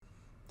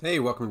Hey,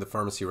 welcome to the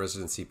Pharmacy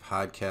Residency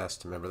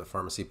Podcast, a member of the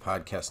Pharmacy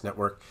Podcast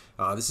Network.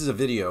 This is a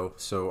video,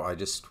 so I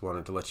just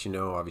wanted to let you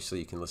know. Obviously,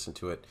 you can listen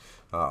to it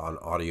on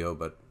audio,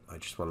 but I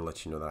just want to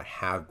let you know that I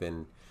have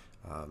been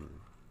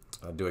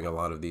doing a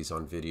lot of these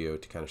on video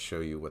to kind of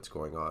show you what's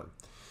going on.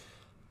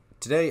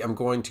 Today, I'm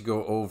going to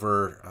go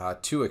over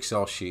two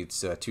Excel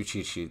sheets, two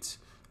cheat sheets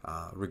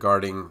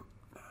regarding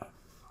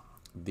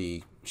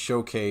the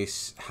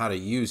showcase, how to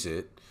use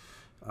it,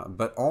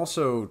 but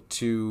also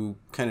to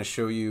kind of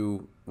show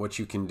you what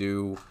you can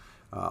do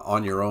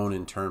on your own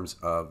in terms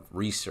of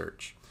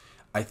research.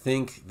 I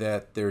think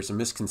that there's a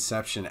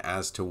misconception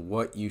as to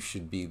what you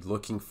should be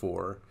looking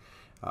for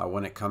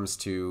when it comes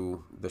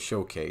to the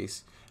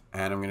showcase.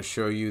 And I'm going to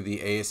show you the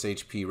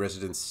ASHP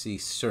Residency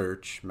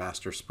Search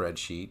Master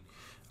Spreadsheet,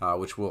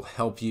 which will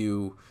help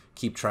you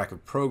keep track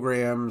of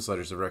programs,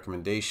 letters of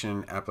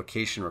recommendation,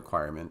 application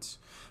requirements.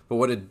 But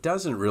what it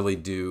doesn't really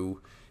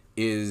do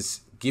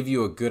is give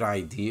you a good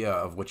idea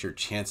of what your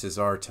chances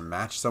are to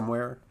match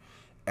somewhere.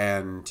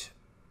 And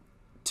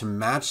to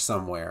match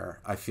somewhere,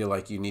 I feel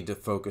like you need to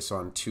focus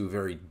on two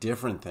very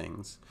different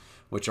things,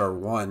 which are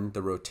one,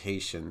 the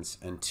rotations,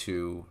 and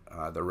two,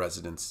 the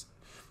residents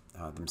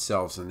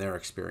themselves and their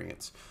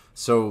experience.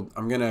 So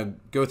I'm going to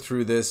go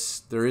through this.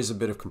 There is a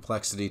bit of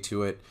complexity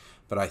to it,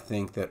 but I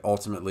think that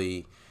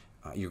ultimately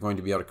you're going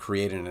to be able to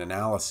create an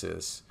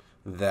analysis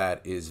that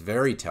is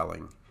very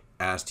telling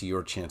as to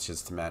your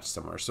chances to match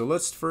somewhere. So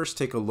let's first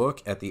take a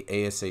look at the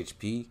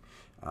ASHP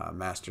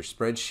master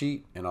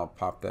spreadsheet, and I'll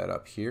pop that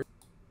up here.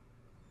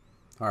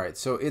 All right,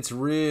 so it's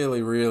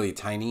really, really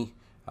tiny.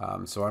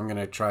 So I'm going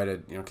to try to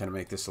kind of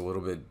make this a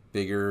little bit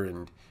bigger,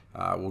 and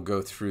we'll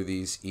go through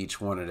these each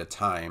one at a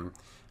time.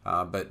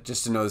 But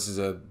just to know, this is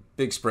a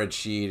big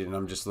spreadsheet, and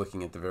I'm just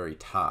looking at the very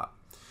top.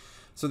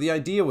 So the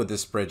idea with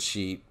this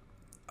spreadsheet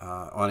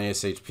on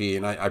ASHP,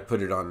 and I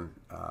put it on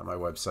my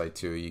website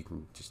too, you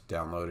can just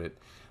download it,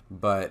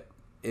 but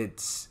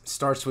it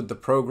starts with the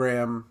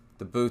program,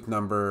 the booth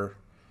number,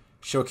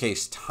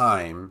 showcase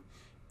time,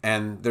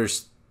 and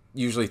there's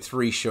usually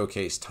 3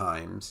 showcase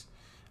times: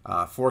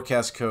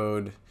 forecast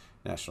code,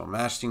 national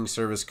matching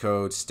service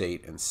code,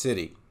 state, and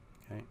city.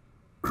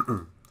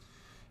 Okay.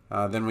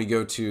 Then we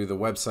go to the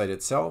website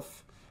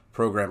itself,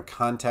 program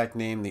contact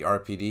name, the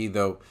RPD,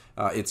 though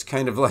it's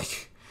kind of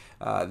like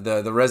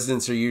the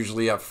residents are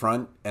usually up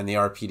front and the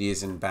RPD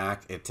is in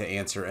back to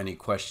answer any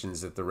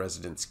questions that the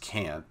residents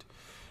can't.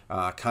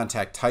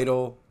 Contact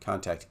title,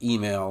 contact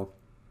email,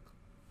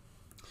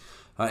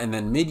 and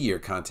then mid-year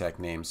contact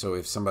name. So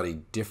if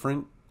somebody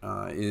different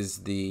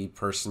is the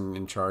person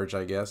in charge,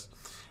 I guess.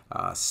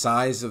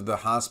 Size of the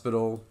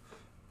hospital.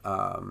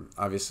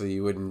 Obviously,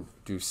 you wouldn't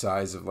do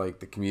size of like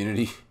the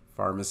community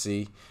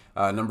pharmacy.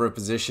 Number of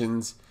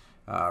positions,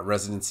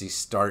 residency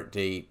start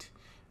date.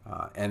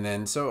 And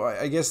then, so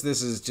I guess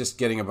this is just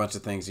getting a bunch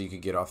of things that you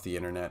could get off the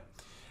internet.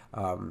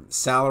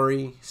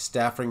 Salary,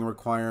 staffing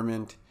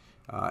requirement,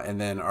 and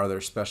then are there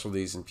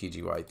specialties in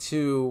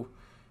PGY2,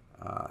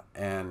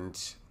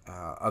 and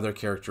other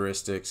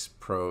characteristics,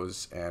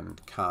 pros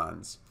and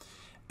cons.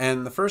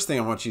 And the first thing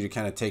I want you to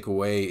kind of take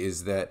away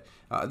is that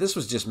this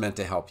was just meant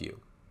to help you.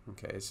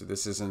 Okay, so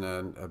this isn't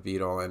a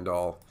be-all,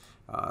 end-all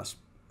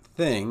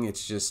thing.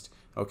 It's just,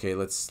 okay,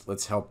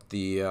 let's help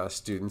the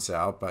students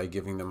out by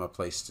giving them a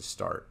place to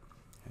start.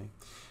 Okay?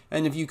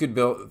 And if you could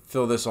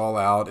fill this all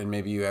out, and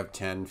maybe you have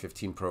 10,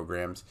 15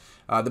 programs,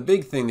 the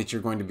big thing that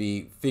you're going to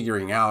be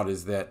figuring out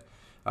is that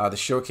the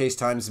showcase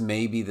times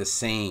may be the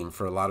same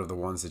for a lot of the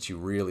ones that you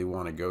really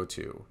want to go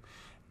to.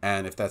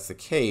 And if that's the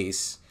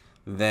case,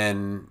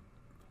 then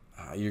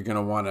you're going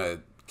to want to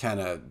kind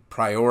of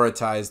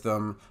prioritize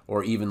them,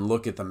 or even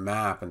look at the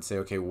map and say,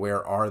 okay,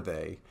 where are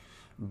they?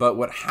 But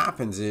what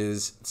happens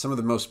is some of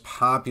the most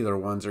popular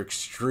ones are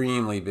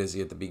extremely busy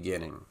at the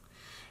beginning.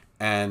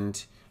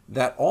 And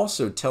that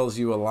also tells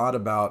you a lot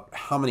about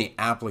how many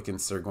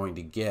applicants they're going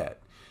to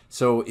get.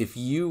 So if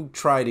you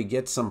try to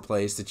get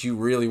someplace that you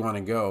really want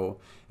to go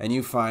and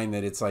you find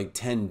that it's like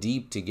 10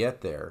 deep to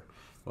get there,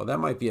 well, that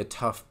might be a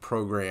tough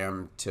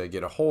program to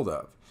get a hold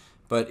of.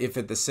 But if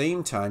at the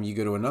same time you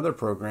go to another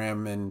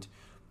program and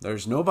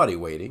there's nobody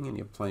waiting and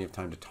you have plenty of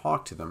time to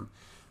talk to them,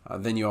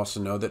 then you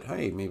also know that,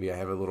 hey, maybe I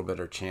have a little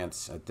better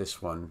chance at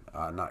this one,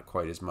 not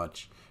quite as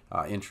much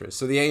interest.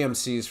 So the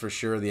AMCs, for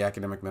sure, the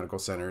academic medical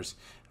centers,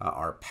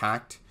 are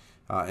packed.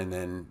 And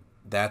then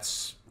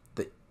that's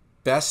the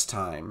best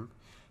time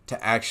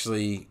to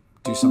actually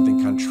do something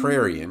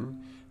contrarian,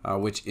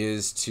 which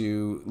is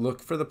to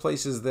look for the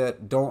places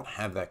that don't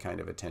have that kind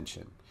of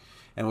attention.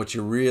 And what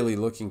you're really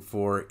looking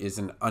for is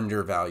an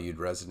undervalued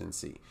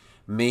residency.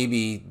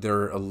 Maybe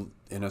they're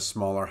in a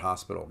smaller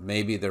hospital.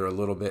 Maybe they're a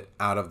little bit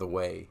out of the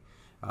way,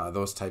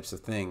 those types of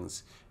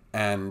things.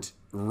 And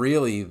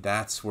really,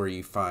 that's where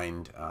you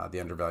find the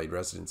undervalued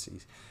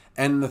residencies.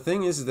 And the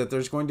thing is that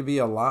there's going to be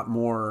a lot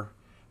more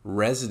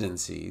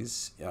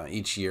residencies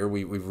each year.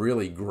 We've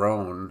really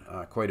grown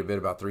quite a bit,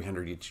 about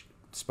 300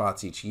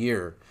 spots each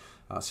year.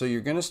 So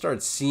you're going to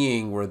start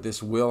seeing where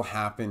this will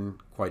happen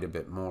quite a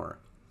bit more.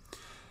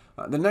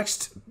 The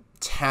next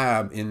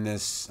tab in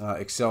this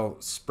Excel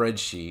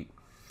spreadsheet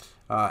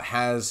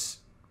has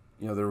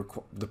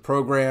the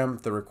program,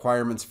 the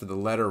requirements for the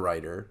letter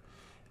writer,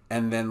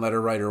 and then letter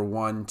writer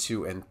 1,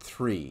 2, and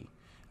 3.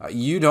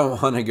 You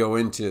don't want to go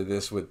into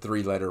this with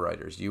 3 letter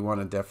writers. You want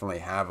to definitely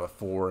have a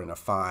 4 and a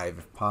 5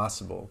 if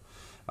possible,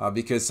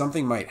 because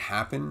something might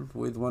happen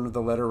with one of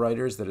the letter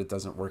writers that it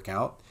doesn't work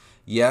out.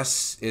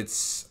 Yes,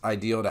 it's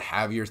ideal to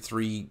have your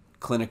 3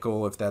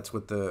 clinical, if that's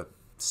what the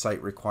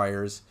site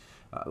requires,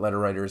 letter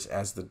writers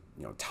as the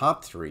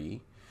top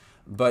 3,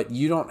 but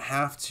you don't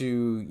have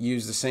to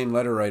use the same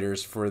letter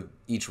writers for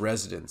each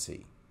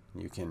residency.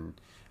 You can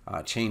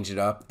change it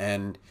up,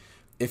 and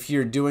if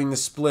you're doing the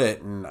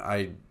split, and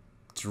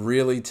it's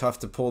really tough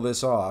to pull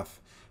this off,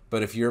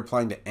 but if you're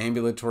applying to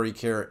ambulatory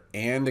care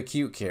and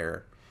acute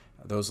care,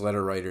 those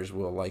letter writers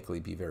will likely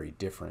be very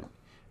different.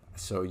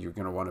 So you're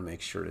going to want to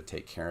make sure to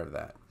take care of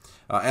that.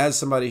 As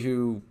somebody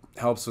who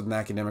helps with an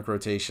academic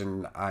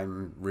rotation,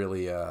 I'm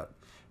really a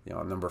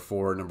number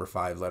 4, number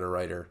 5 letter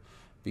writer,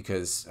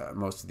 because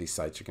most of these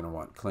sites are going to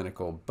want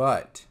clinical.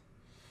 But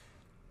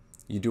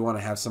you do want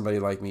to have somebody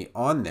like me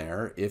on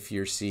there if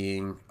you're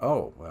seeing,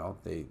 they're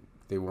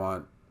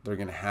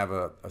going to have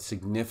a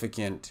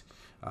significant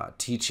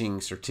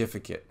teaching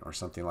certificate or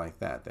something like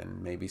that. Then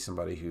maybe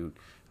somebody who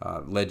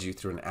led you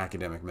through an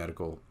academic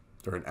medical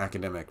or an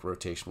academic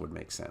rotation would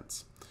make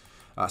sense.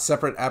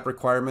 Separate app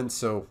requirements.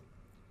 So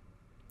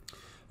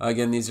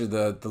again, these are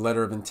the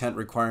letter of intent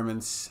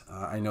requirements.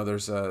 I know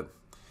there's a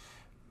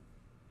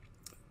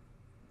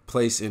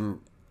place in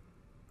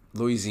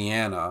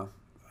Louisiana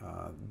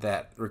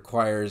that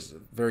requires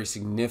very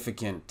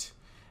significant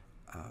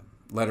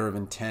letter of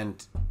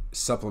intent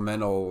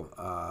supplemental.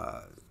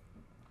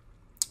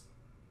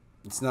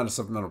 It's not a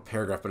supplemental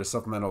paragraph, but a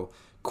supplemental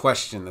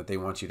question that they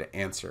want you to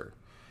answer.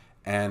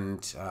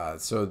 And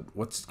so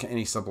what's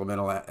any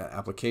supplemental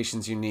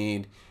applications you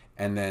need,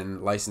 and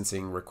then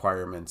licensing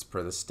requirements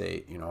per the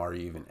state, are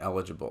you even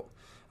eligible?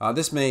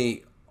 This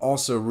may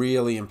also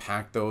really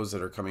impact those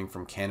that are coming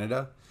from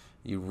Canada.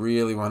 You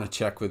really want to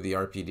check with the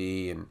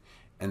RPD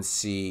and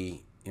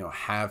see,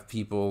 have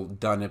people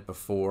done it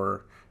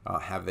before?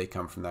 Have they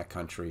come from that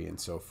country, and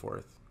so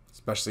forth,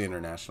 especially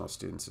international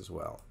students as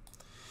well.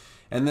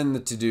 And then the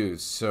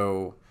to-dos.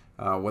 So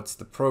what's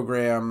the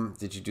program?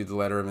 Did you do the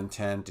letter of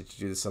intent? Did you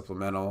do the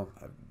supplemental?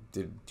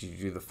 Did you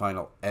do the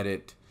final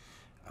edit?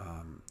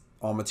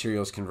 All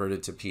materials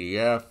converted to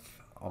PDF.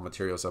 All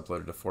materials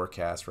uploaded to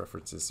Forecast.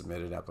 References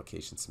submitted.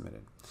 Application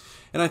submitted.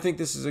 And I think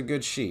this is a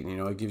good sheet.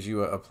 It gives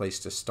you a place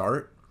to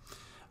start.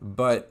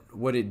 But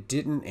what it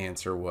didn't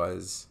answer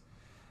was,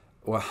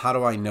 well, how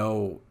do I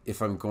know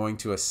if I'm going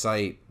to a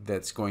site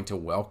that's going to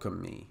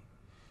welcome me?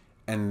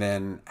 And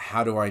then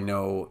how do I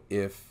know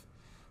if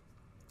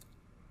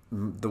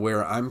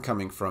where I'm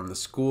coming from, the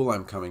school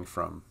I'm coming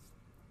from,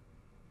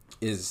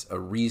 is a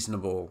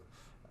reasonable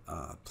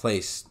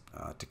place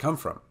to come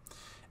from?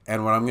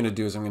 And what I'm going to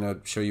do is I'm going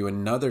to show you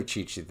another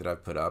cheat sheet that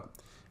I've put up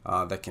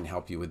that can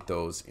help you with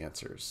those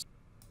answers.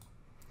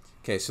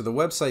 Okay, so the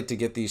website to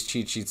get these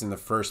cheat sheets in the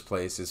first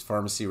place is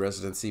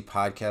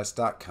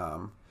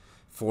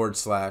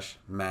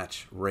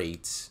pharmacyresidencypodcast.com/match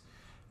rates.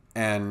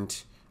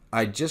 And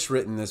I just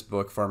written this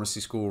book, Pharmacy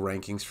School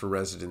Rankings for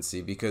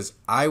Residency, because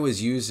I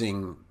was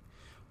using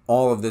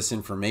all of this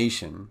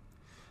information,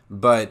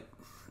 but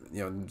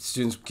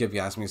students kept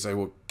asking me, say,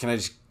 well, can I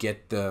just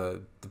get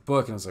the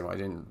book? And I was like, well, I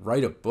didn't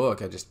write a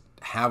book. I just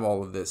have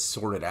all of this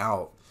sorted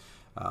out.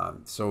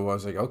 So I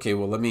was like, okay,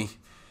 well, let me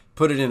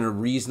put it in a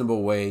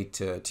reasonable way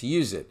to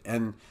use it.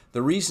 And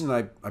the reason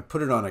I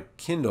put it on a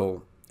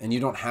Kindle, and you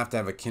don't have to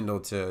have a Kindle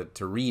to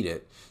read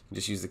it, you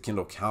just use the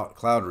Kindle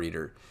Cloud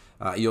Reader,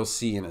 you'll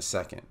see in a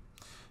second.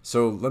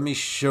 So let me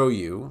show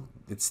you.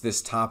 It's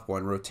this top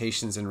one,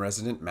 Rotations and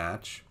Resident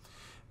Match.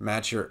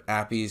 Match your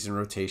APPEs and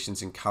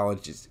rotations in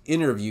colleges.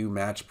 Interview,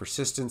 match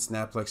persistence,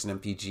 NAPLEX,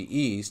 and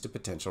MPGEs to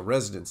potential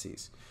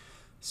residencies.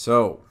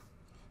 So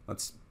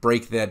let's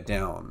break that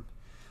down.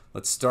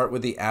 Let's start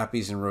with the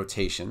APPEs and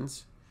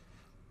rotations.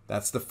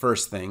 That's the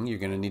first thing. You're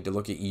going to need to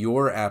look at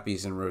your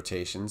APPEs and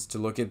rotations to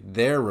look at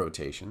their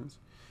rotations.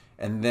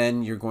 And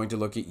then you're going to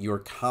look at your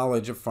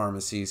College of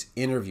Pharmacy's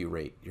interview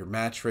rate, your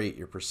match rate,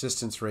 your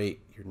persistence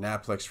rate, your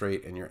NAPLEX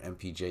rate, and your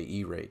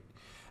MPGE rate.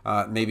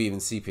 Maybe even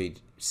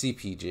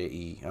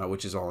CPGE,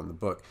 which is all in the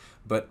book.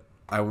 But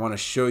I want to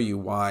show you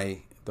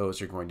why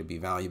those are going to be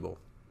valuable.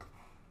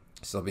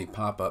 So let me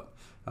pop up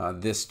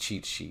this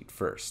cheat sheet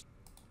first.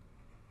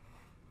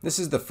 This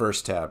is the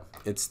first tab.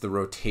 It's the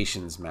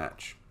rotations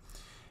match.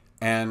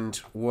 And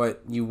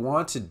what you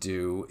want to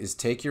do is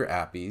take your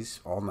APPEs,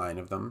 all 9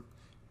 of them,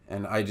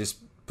 and I just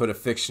put a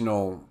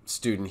fictional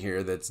student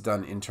here that's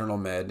done internal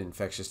med,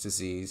 infectious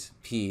disease,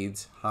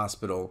 peds,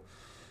 hospital,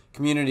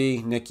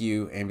 community,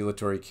 NICU,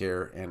 ambulatory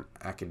care, and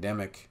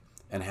academic,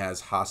 and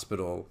has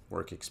hospital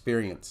work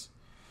experience.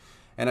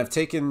 And I've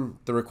taken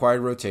the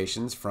required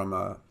rotations from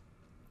a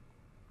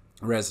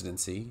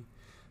residency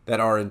that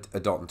are in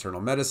adult internal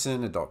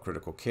medicine, adult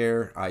critical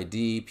care,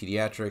 ID,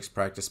 pediatrics,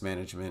 practice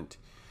management,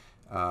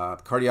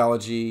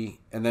 cardiology,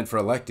 and then for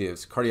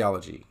electives,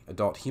 cardiology,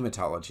 adult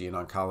hematology and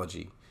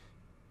oncology,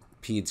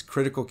 peds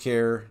critical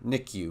care,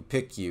 NICU,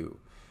 PICU,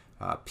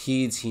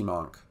 peds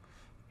hemonc,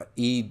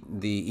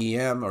 the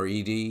EM or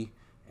ED,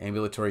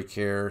 ambulatory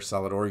care,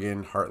 solid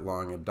organ, heart,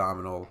 lung,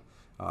 abdominal,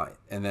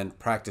 and then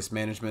practice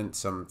management,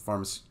 some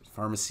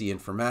pharmacy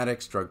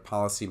informatics, drug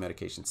policy,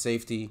 medication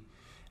safety,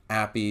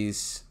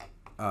 APPEs,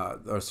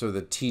 so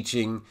the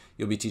teaching,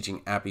 you'll be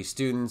teaching APPE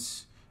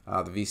students,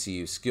 the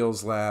VCU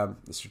Skills Lab,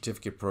 the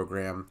certificate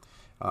program,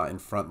 and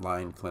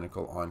frontline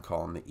clinical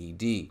on-call in the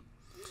ED.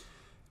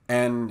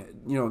 And,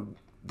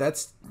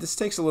 this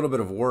takes a little bit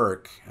of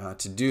work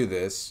to do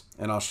this,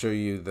 and I'll show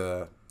you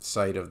the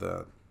site of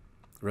the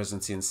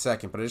residency in a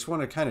second, but I just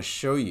want to kind of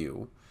show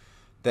you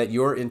that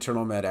your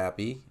internal med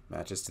APPE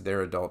matches to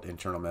their adult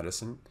internal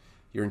medicine,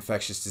 your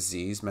infectious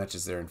disease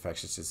matches their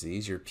infectious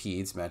disease, your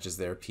peds matches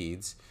their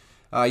peds.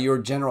 Your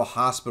general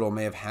hospital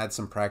may have had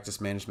some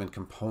practice management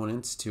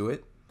components to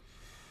it.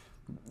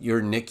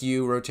 Your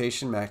NICU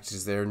rotation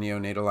matches their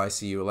neonatal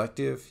ICU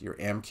elective. Your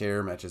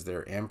AmCare matches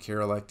their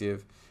AmCare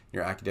elective.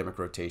 Your academic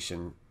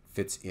rotation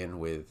fits in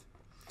with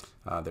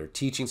their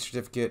teaching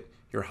certificate.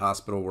 Your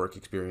hospital work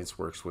experience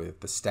works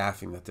with the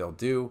staffing that they'll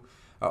do.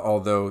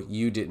 Although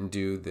you didn't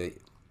do the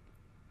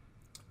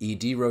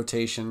ED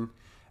rotation,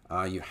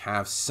 you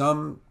have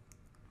some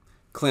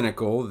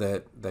clinical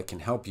that can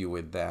help you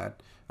with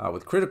that,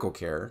 with critical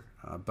care,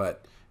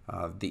 but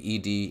the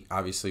ED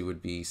obviously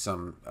would be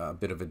some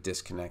bit of a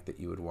disconnect that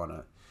you would want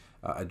to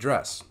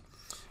address.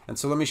 And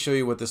so let me show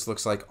you what this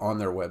looks like on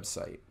their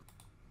website.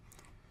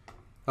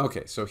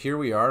 Okay, so here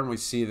we are, and we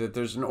see that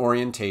there's an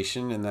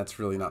orientation, and that's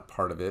really not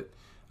part of it.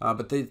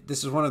 But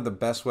this is one of the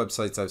best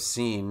websites I've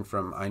seen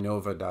from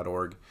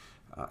inova.org,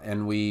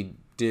 and we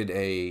did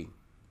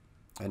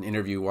an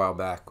interview a while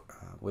back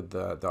with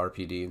the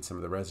RPD and some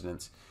of the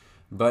residents.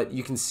 But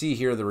you can see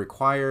here the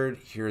required,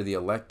 here the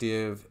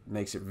elective,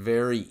 makes it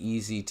very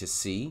easy to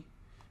see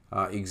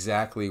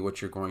exactly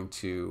what you're going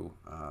to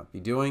be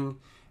doing.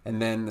 And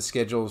then the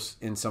schedule's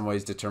in some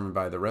ways determined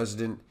by the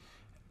resident,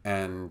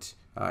 and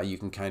you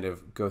can kind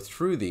of go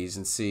through these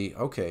and see,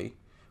 okay,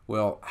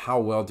 well, how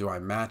well do I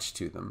match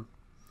to them?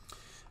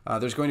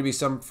 There's going to be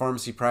some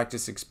pharmacy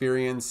practice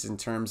experience in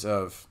terms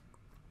of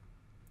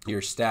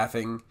your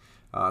staffing.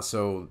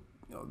 So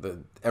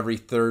every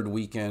third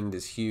weekend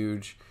is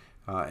huge.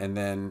 And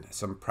then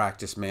some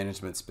practice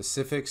management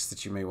specifics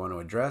that you may want to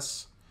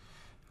address.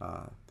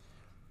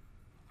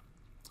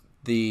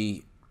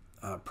 The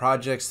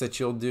projects that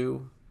you'll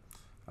do,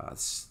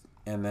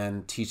 and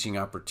then teaching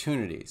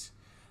opportunities.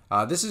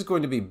 This is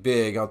going to be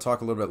big. I'll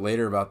talk a little bit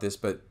later about this,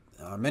 but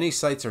many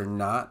sites are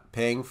not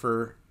paying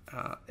for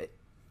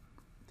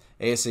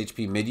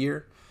ASHP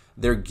mid-year.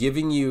 They're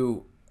giving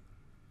you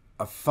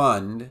a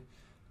fund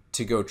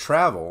to go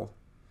travel,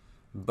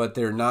 but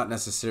they're not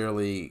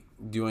necessarily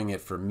doing it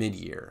for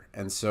mid-year.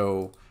 And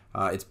so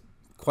it's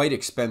quite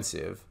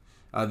expensive,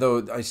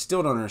 though I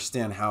still don't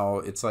understand how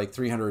it's like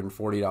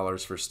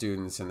 $340 for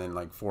students and then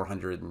like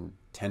 $410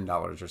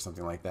 or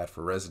something like that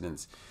for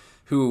residents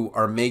who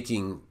are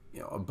making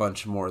a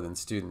bunch more than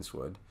students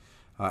would.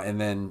 And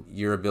then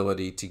your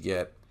ability to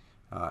get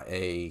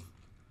a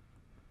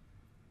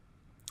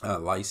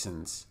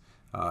license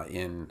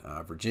in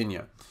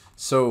Virginia.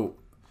 So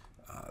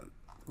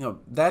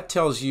that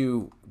tells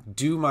you,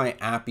 do my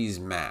APPEs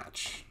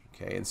match?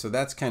 Okay, and so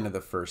that's kind of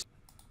the first.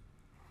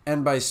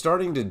 And by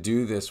starting to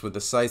do this with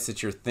the sites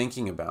that you're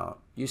thinking about,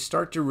 you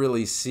start to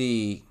really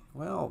see,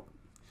 well,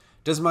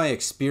 does my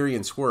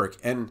experience work?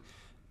 And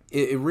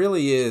it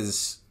really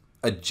is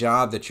a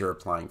job that you're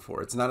applying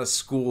for. It's not a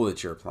school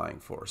that you're applying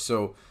for.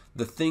 So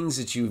the things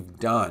that you've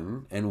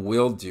done and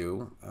will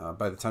do,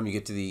 by the time you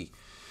get to the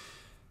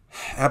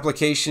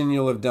application,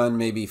 you'll have done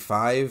maybe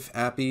 5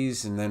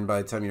 APPEs, and then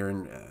by the time you're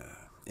in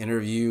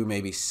interview,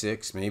 maybe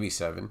 6, maybe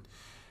 7.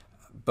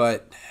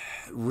 But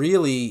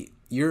really,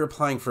 you're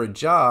applying for a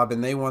job,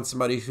 and they want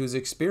somebody who's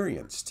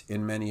experienced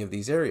in many of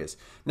these areas.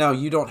 Now,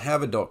 you don't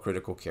have adult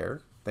critical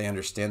care. They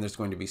understand there's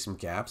going to be some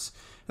gaps,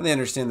 and they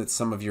understand that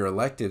some of your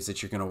electives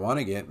that you're going to want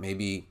to get,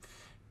 maybe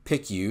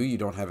PICU, you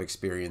don't have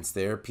experience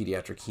there,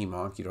 pediatric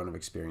hemonc, you don't have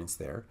experience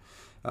there.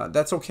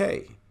 That's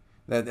okay.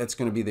 That's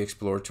going to be the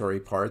exploratory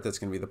part. That's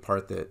going to be the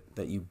part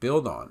that you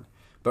build on.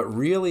 But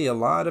really, a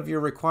lot of your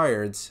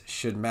requireds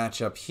should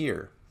match up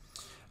here.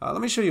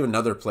 Let me show you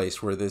another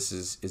place where this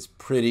is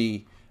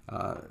pretty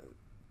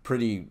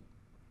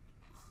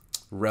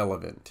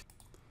relevant.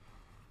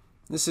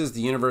 This is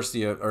the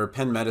University of, or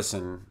Penn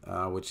Medicine,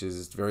 which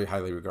is a very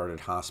highly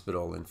regarded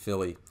hospital in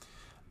Philly.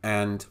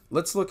 And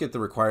let's look at the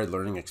required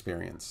learning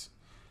experience.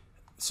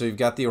 So you've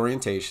got the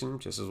orientation,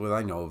 just as with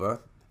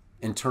Inova,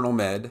 internal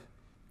med,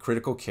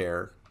 critical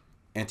care,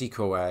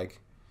 anti-coag,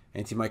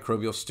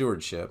 antimicrobial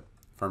stewardship,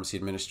 pharmacy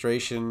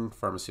administration,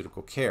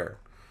 pharmaceutical care.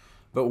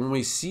 But when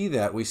we see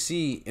that, we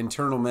see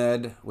internal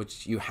med,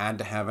 which you had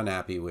to have an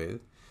APPE with,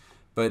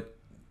 but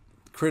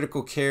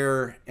critical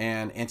care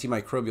and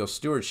antimicrobial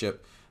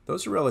stewardship,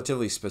 those are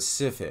relatively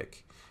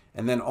specific.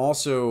 And then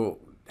also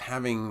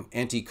having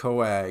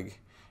anti-coag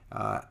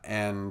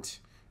and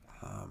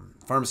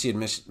pharmacy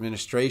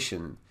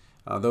administration,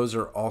 those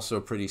are also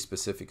pretty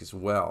specific as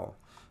well.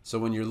 So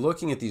when you're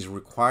looking at these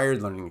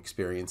required learning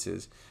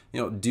experiences,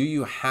 do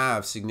you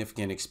have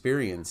significant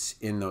experience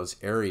in those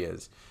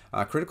areas?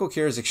 Critical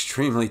care is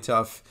extremely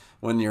tough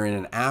when you're in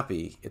an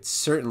APPE. It's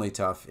certainly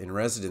tough in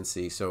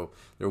residency, so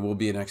there will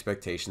be an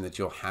expectation that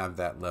you'll have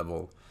that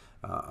level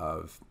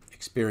of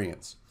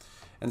experience.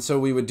 And so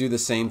we would do the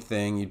same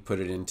thing. You'd put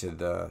it into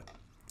the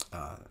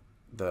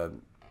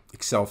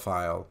Excel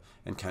file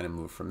and kind of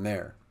move from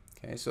there.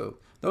 Okay, so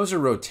those are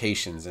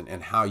rotations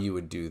and how you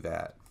would do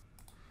that.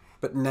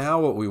 But now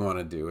what we want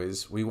to do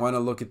is we want to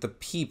look at the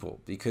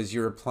people, because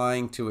you're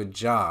applying to a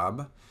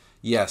job.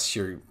 Yes,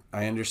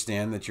 I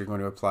understand that you're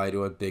going to apply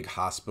to a big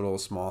hospital,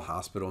 small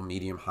hospital,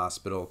 medium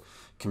hospital,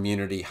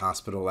 community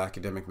hospital,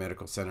 academic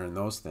medical center, and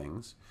those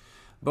things.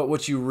 But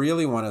what you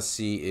really want to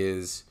see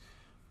is,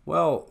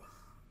 well,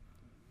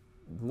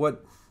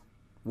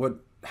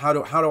 how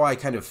do I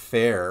kind of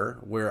fare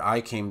where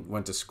I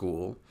went to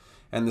school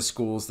and the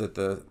schools that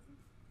the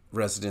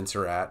residents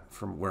are at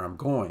from where I'm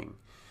going.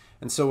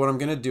 And so what I'm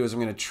going to do is I'm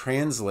going to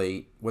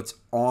translate what's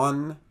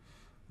on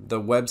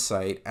the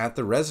website at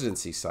the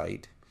residency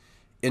site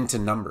into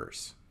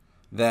numbers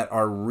that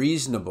are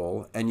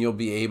reasonable, and you'll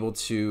be able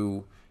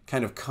to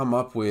kind of come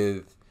up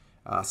with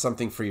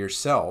something for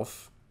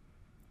yourself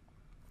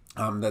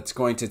that's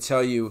going to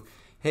tell you,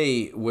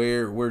 hey,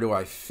 where do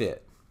I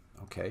fit?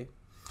 Okay,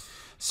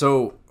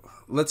 so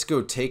let's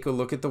go take a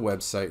look at the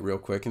website real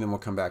quick, and then we'll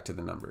come back to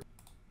the numbers.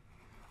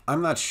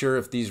 I'm not sure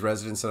if these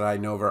residents that I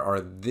know of are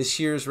this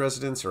year's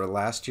residents or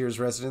last year's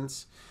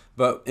residents,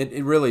 but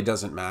it really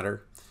doesn't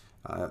matter,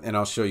 and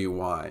I'll show you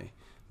why.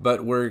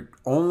 But we're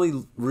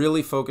only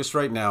really focused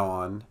right now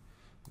on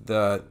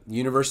the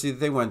university that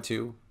they went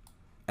to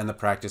and the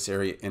practice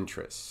area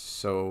interests.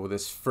 So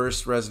this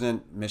first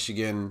resident,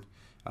 Michigan,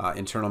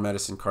 internal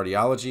medicine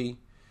cardiology,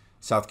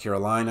 South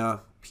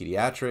Carolina,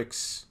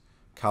 pediatrics,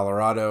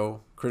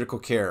 Colorado, critical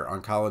care,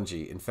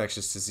 oncology,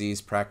 infectious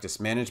disease practice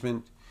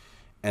management,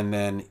 and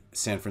then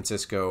San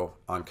Francisco,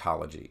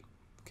 oncology.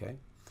 Okay,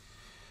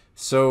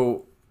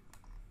 so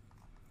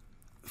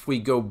if we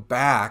go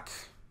back,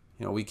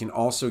 we can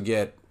also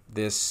get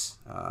this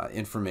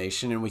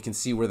information, and we can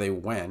see where they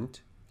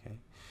went. Okay,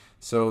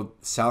 so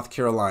South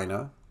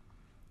Carolina,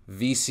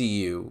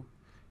 VCU,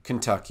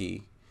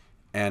 Kentucky,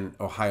 and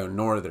Ohio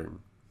Northern.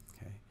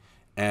 Okay,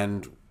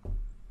 and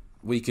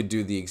we could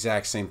do the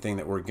exact same thing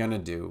that we're going to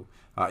do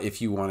if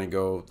you want to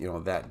go,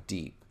 that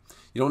deep.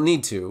 You don't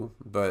need to,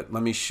 but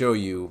let me show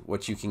you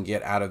what you can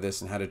get out of this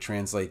and how to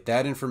translate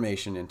that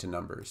information into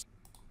numbers.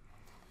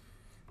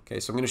 Okay,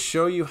 so I'm going to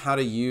show you how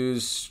to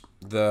use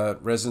the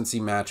Residency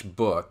Match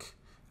book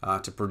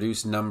to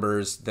produce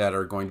numbers that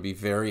are going to be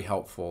very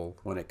helpful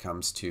when it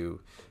comes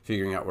to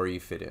figuring out where you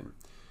fit in.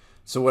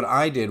 So what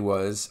I did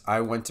was I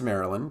went to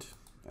Maryland,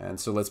 and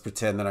so let's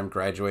pretend that I'm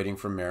graduating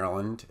from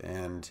Maryland,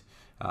 and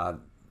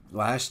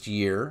last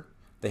year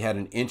they had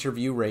an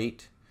interview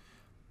rate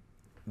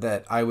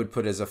that I would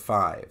put as a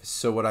 5.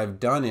 So what I've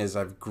done is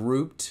I've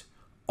grouped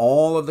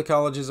all of the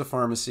colleges of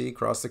pharmacy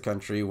across the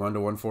country, 1 to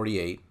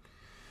 148,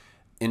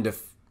 into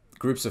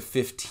groups of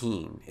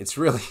 15. It's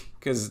really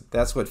because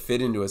that's what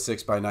fit into a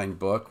 6x9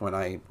 book when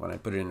I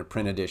put it in a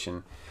print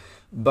edition.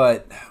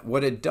 But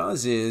what it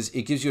does is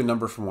it gives you a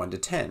number from 1 to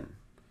 10.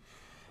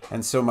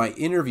 And so my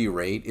interview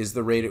rate is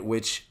the rate at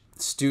which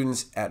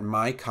students at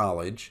my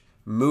college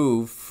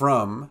move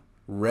from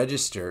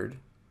registered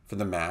for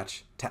the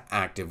match to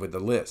active with the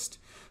list.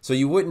 So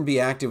you wouldn't be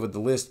active with the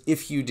list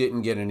if you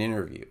didn't get an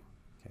interview.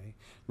 Okay?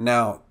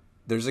 Now,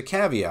 there's a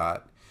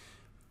caveat.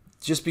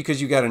 Just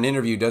because you got an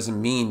interview doesn't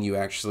mean you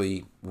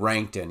actually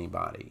ranked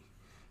anybody.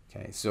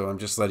 Okay, so I'm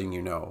just letting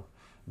you know.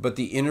 But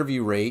the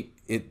interview rate,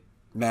 it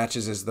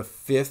matches as the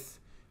 5th,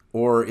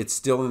 or it's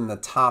still in the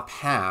top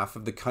half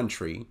of the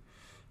country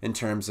in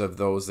terms of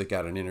those that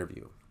got an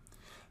interview.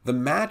 The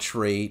match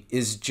rate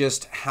is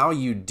just how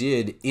you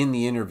did in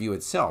the interview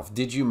itself.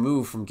 Did you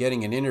move from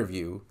getting an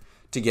interview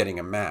to getting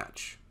a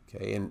match?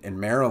 Okay, and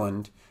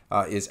Maryland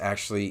is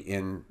actually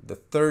in the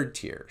 3rd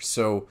tier,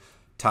 so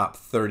top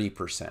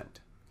 30%.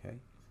 Okay,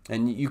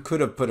 and you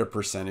could have put a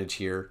percentage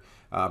here,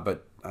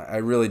 but I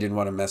really didn't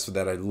want to mess with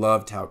that. I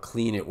loved how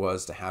clean it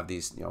was to have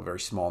these very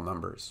small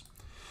numbers.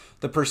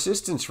 The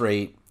persistence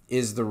rate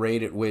is the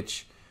rate at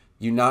which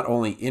you not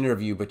only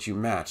interview but you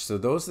match. So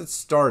those that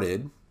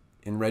started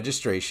in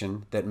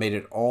registration that made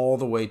it all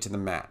the way to the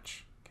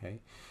match. Okay,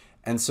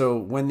 and so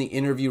when the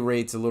interview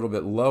rate's a little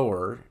bit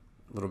lower,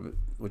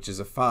 which is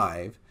a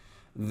 5,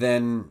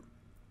 then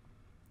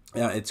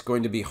it's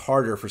going to be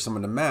harder for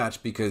someone to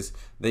match because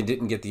they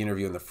didn't get the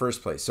interview in the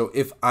first place. So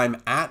if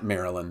I'm at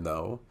Maryland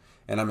though,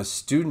 and I'm a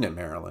student at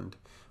Maryland,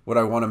 what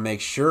I want to make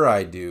sure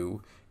I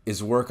do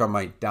is work on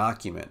my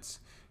documents,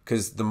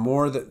 because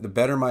the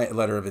better my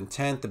letter of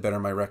intent, the better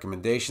my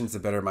recommendations, the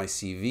better my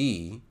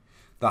CV,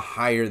 the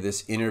higher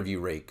this interview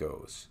rate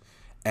goes.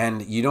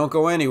 And you don't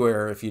go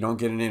anywhere if you don't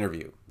get an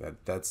interview.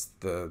 That's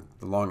the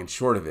long and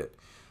short of it.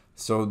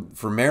 So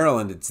for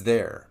Maryland, it's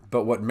there.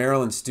 But what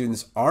Maryland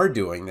students are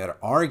doing that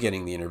are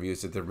getting the interviews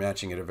is that they're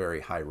matching at a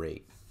very high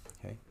rate.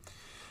 Okay.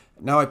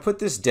 Now I put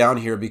this down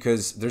here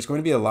because there's going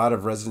to be a lot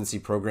of residency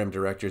program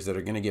directors that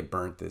are going to get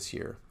burnt this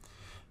year.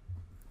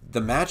 The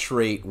match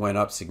rate went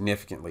up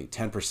significantly,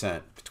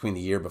 10% between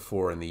the year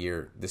before and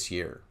this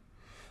year.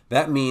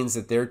 That means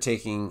that they're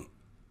taking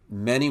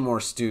many more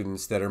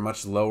students that are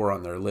much lower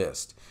on their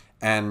list.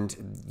 And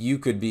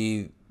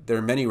there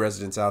are many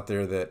residents out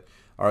there that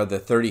are the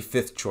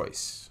 35th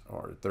choice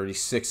or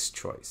 36th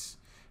choice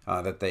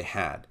that they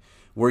had.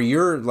 Where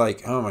you're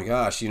like, oh my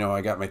gosh,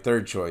 I got my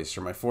third choice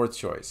or my fourth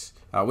choice,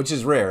 which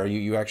is rare.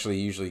 You actually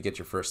usually get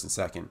your first and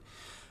second.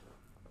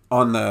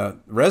 On the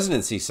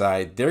residency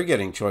side, they're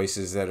getting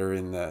choices that are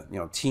in the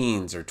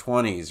teens or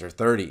 20s or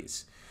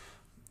 30s.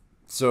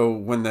 So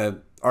when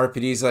the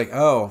RPD is like,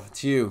 oh,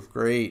 it's you,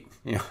 great,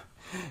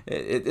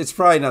 it's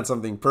probably not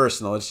something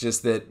personal. It's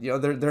just that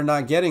they're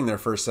not getting their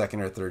first,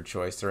 second, or third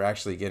choice. They're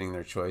actually getting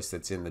their choice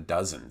that's in the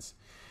dozens.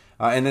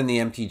 And then the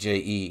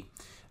MPJE.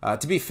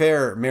 To be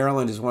fair,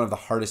 Maryland is one of the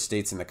hardest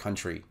states in the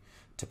country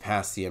to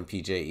pass the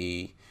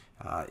MPJE.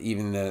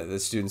 Even the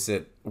students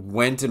that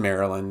went to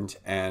Maryland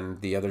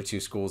and the other two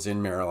schools in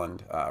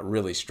Maryland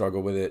really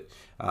struggle with it.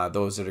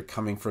 Those that are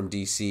coming from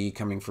DC,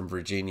 coming from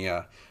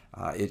Virginia,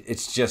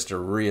 it's just a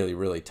really,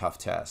 really tough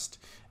test.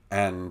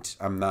 And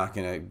I'm not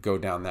going to go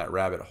down that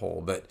rabbit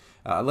hole. But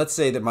let's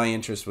say that my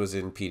interest was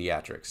in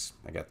pediatrics.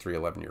 I got 3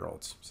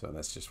 11-year-olds, so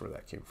that's just where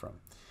that came from.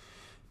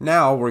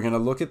 Now we're going to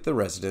look at the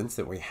residents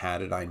that we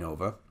had at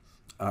Inova.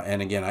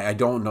 And again, I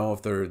don't know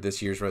if they're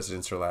this year's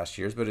residents or last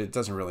year's, but it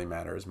doesn't really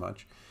matter as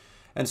much.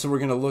 And so we're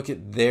going to look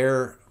at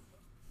their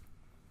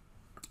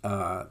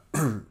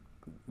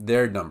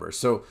numbers.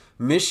 So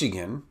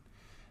Michigan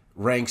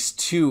ranks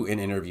 2 in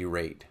interview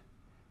rate.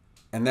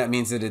 And that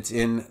means that it's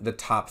in the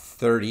top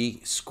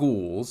 30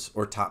 schools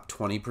or top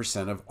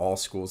 20% of all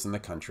schools in the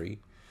country.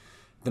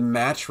 The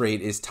match rate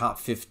is top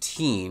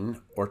 15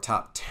 or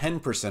top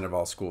 10% of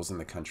all schools in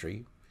the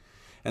country.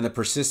 And the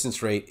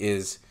persistence rate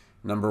is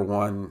number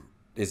 1,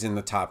 is in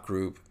the top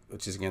group,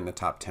 which is again the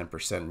top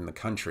 10% in the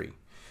country.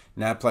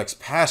 NAPLEX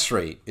pass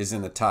rate is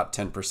in the top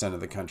 10%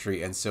 of the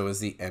country, and so is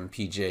the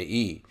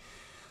MPJE.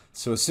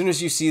 So as soon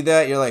as you see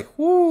that, you're like,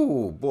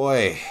 whoo,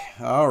 boy,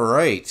 all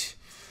right.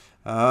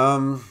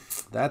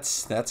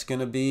 That's going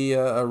to be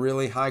a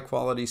really high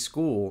quality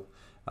school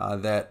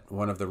that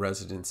one of the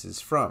residents is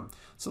from.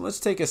 So let's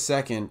take a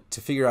second to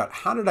figure out,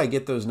 how did I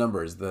get those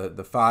numbers?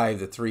 The 5,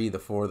 the 3, the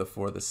 4, the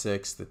 4, the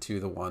 6, the 2,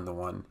 the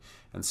 1,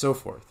 and so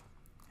forth.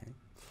 Okay.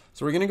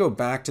 So we're going to go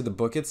back to the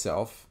book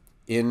itself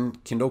in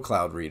Kindle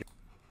Cloud Reader.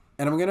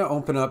 And I'm going to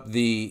open up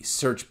the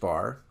search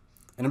bar,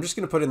 and I'm just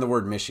going to put in the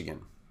word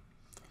Michigan.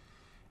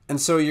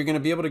 And so you're going to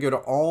be able to go to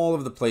all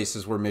of the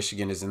places where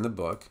Michigan is in the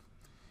book.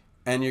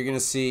 And you're going to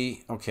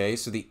see, okay,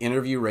 so the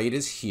interview rate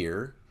is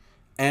here.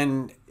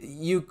 And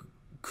you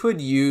could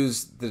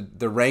use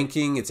the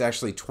ranking. It's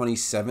actually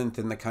 27th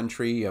in the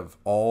country of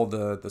all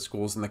the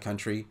schools in the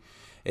country.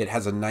 It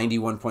has a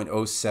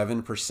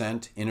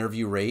 91.07%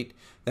 interview rate.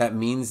 That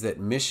means that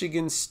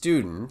Michigan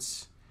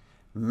students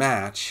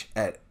match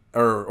at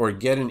or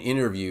get an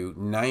interview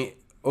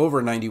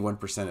over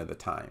 91% of the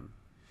time.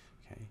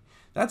 Okay,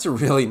 that's a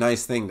really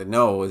nice thing to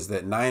know, is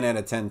that 9 out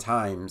of 10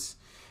 times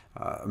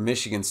a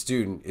Michigan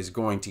student is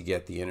going to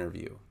get the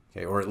interview,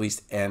 okay, or at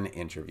least an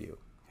interview.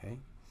 Okay.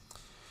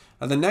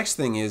 Now the next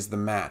thing is the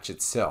match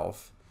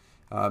itself.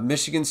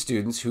 Michigan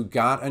students who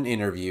got an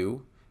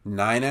interview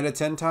 9 out of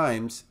 10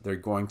 times, they're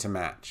going to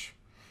match.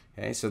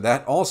 Okay, so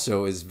that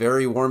also is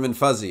very warm and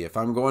fuzzy. If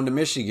I'm going to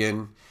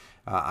Michigan,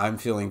 I'm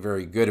feeling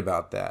very good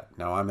about that.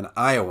 Now, I'm an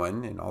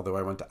Iowan, and although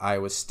I went to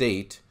Iowa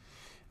State,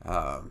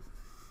 it's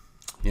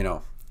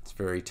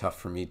very tough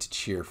for me to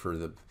cheer for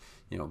the,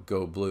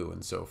 go blue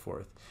and so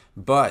forth.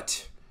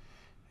 But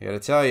I got to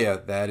tell you,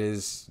 that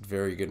is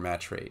very good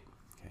match rate.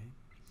 Okay,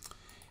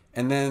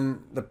 and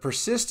then the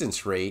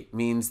persistence rate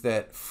means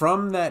that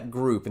from that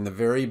group in the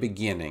very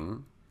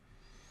beginning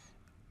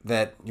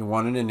that you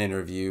wanted an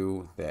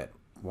interview, that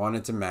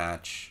wanted to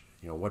match,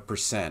 what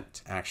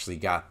percent actually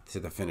got to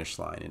the finish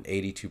line, and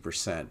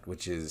 82%,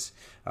 which is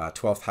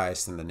 12th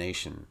highest in the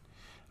nation,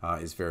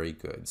 is very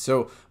good.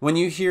 So when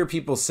you hear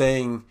people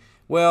saying,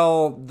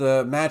 well,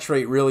 the match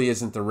rate really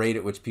isn't the rate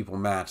at which people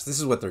match, this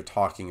is what they're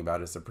talking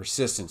about, is the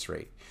persistence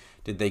rate.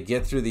 Did they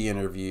get through the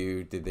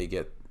interview? Did they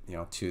get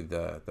to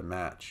the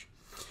match?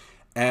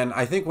 And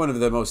I think one of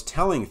the most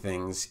telling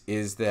things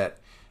is that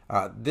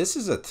this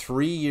is a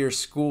 3-year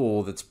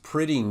school that's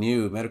pretty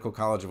new, Medical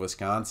College of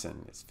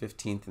Wisconsin. It's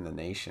 15th in the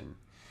nation.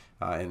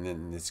 And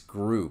then this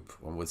group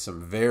with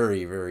some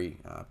very, very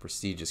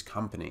prestigious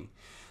company.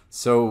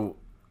 So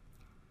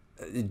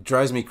it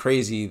drives me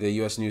crazy, the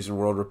U.S. News and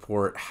World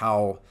Report,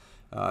 how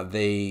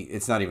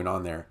it's not even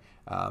on there,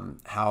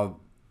 how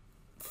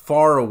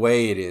far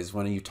away it is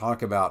when you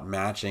talk about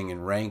matching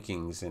and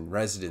rankings and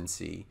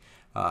residency,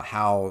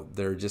 how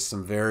there are just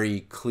some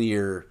very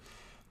clear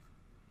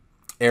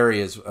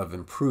areas of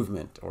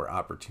improvement or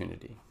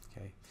opportunity.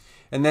 Okay,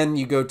 and then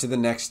you go to the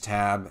next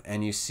tab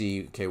and you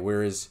see, okay,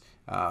 where is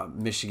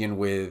Michigan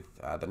with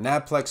the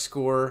NABPLEX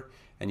score,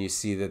 and you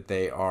see that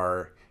they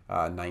are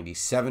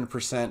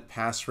 97%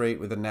 pass rate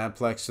with a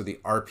NABPLEX. So the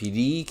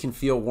RPD can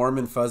feel warm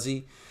and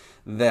fuzzy.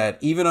 That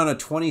even on a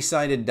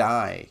 20-sided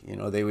die,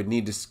 they would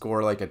need to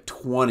score like a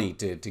 20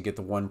 to get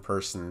the one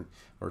person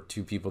or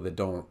two people that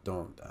don't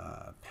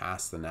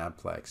pass the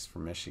NABPLEX for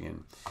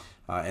Michigan.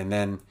 And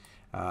then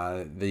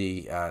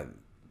the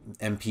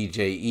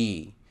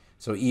MPJE.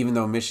 So even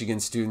though Michigan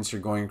students are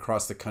going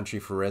across the country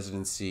for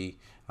residency,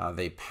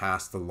 they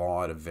pass the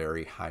law at a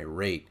very high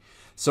rate.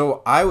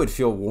 So I would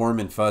feel warm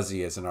and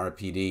fuzzy as an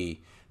RPD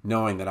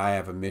knowing that I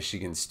have a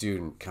Michigan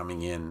student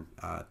coming in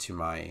to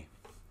my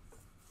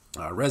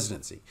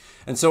residency.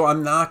 And so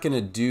I'm not going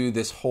to do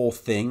this whole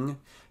thing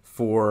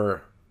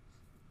for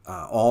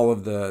all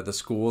of the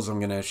schools. I'm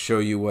going to show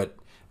you what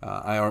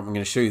I'm going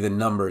to show you the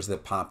numbers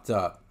that popped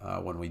up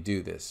when we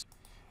do this.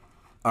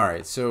 All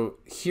right, so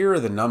here are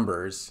the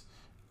numbers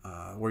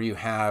where you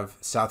have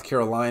South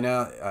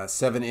Carolina,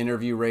 7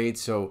 interview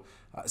rates. So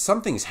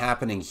something's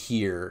happening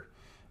here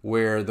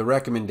where the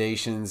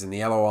recommendations and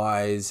the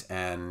LOIs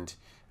and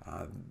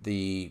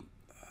the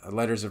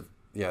letters of,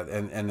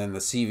 and then the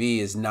CV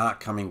is not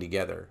coming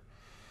together.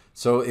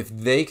 So if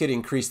they could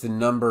increase the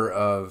number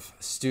of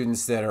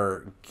students that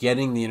are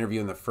getting the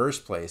interview in the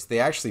first place, they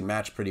actually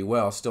match pretty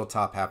well, still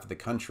top half of the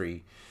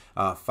country,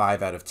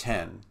 5 out of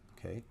 10.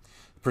 Okay,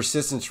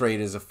 persistence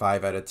rate is a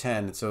 5 out of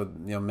 10, so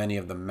many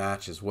of them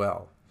match as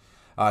well.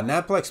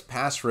 NABPLEX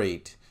pass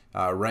rate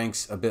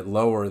ranks a bit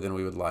lower than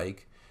we would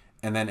like,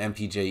 and then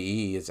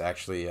MPJE is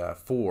actually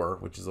 4,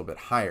 which is a little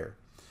bit higher.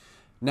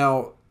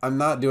 Now, I'm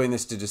not doing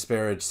this to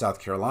disparage South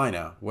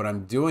Carolina. What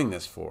I'm doing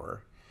this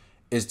for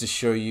is to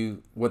show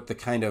you what the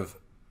kind of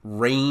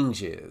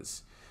range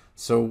is.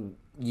 So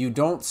you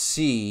don't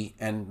see,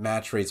 and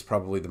match rate's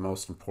probably the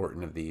most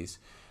important of these,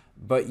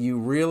 but you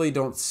really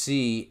don't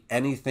see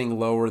anything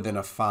lower than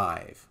a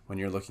 5 when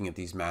you're looking at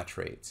these match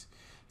rates.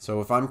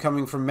 So if I'm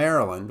coming from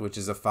Maryland, which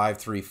is a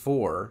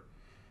 5.34,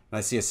 and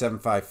I see a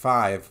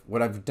 7.55,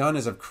 what I've done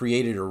is I've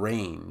created a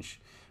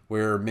range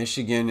where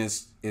Michigan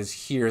is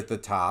here at the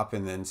top,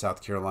 and then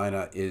South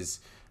Carolina is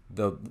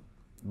the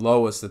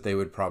lowest that they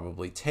would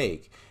probably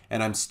take.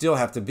 And I'm still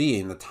have to be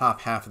in the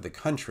top half of the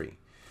country.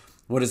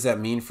 What does that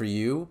mean for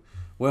you?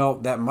 Well,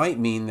 that might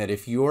mean that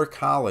if your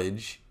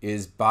college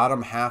is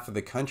bottom half of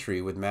the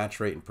country with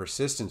match rate and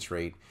persistence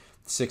rate,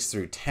 6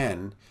 through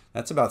 10,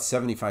 that's about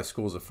 75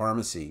 schools of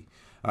pharmacy.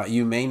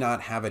 You may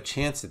not have a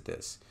chance at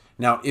this.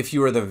 Now, if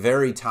you are the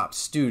very top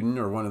student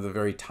or one of the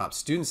very top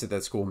students at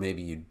that school,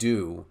 maybe you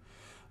do.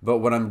 But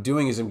what I'm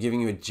doing is I'm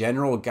giving you a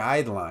general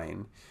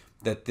guideline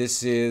that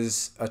this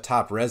is a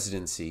top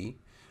residency,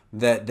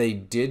 that they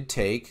did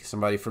take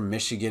somebody from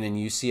Michigan and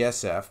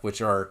UCSF,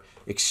 which are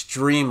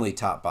extremely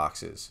top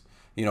boxes,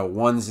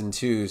 1s and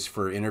 2s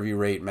for interview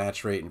rate,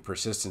 match rate, and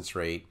persistence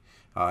rate,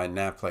 and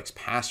NABPLEX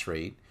pass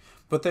rate.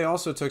 But they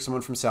also took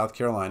someone from South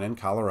Carolina and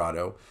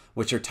Colorado,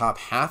 which are top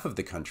half of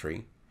the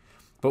country.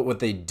 But what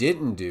they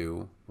didn't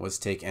do was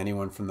take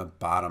anyone from the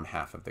bottom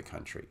half of the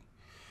country.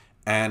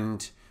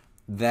 And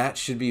that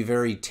should be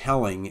very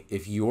telling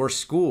if your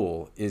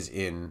school is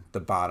in the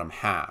bottom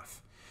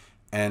half.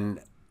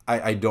 And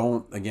I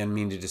don't, again,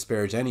 mean to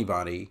disparage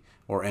anybody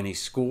or any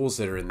schools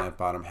that are in that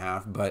bottom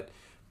half, but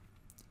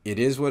it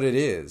is what it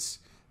is.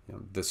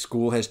 The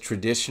school has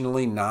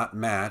traditionally not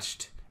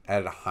matched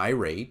at a high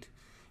rate,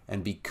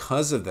 and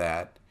because of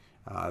that,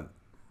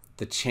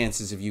 the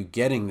chances of you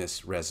getting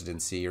this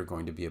residency are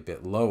going to be a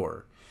bit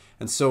lower.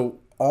 And so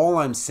all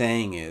I'm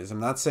saying is, I'm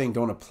not saying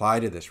don't apply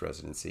to this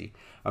residency.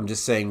 I'm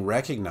just saying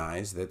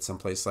recognize that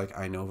someplace like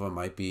Inova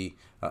might be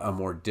a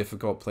more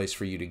difficult place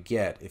for you to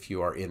get if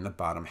you are in the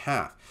bottom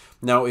half.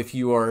 Now, if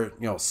you are,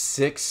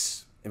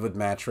 6 with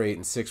match rate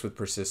and 6 with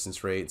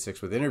persistence rate and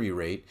 6 with interview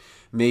rate,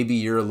 maybe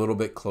you're a little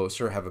bit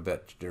closer, have a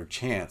better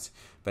chance.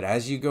 But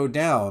as you go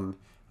down,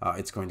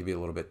 it's going to be a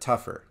little bit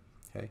tougher.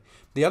 Okay.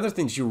 The other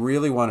things you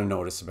really want to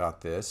notice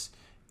about this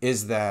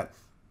is that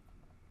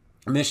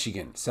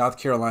Michigan, South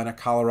Carolina,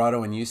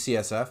 Colorado, and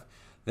UCSF,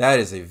 that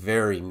is a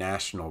very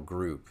national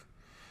group.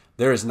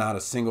 There is not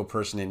a single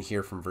person in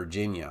here from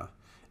Virginia.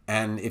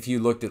 And if you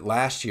looked at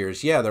last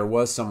year's, there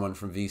was someone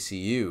from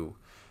VCU,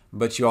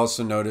 but you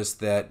also noticed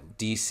that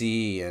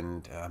DC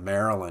and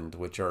Maryland,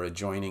 which are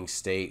adjoining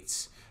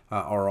states,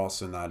 are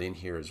also not in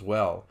here as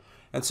well.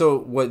 And so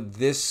what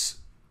this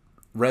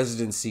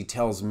residency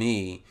tells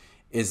me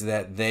is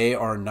that they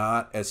are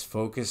not as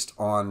focused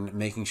on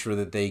making sure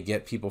that they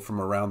get people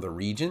from around the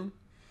region,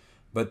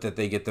 but that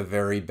they get the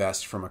very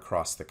best from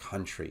across the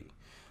country.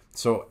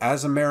 So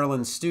as a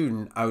Maryland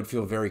student, I would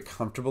feel very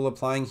comfortable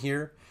applying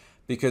here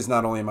because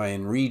not only am I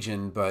in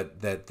region,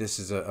 but that this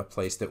is a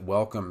place that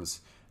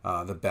welcomes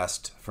the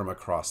best from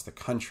across the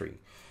country.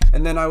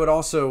 And then I would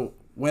also,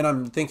 when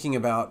I'm thinking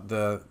about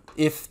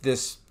if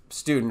this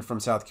student from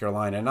South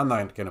Carolina, and I'm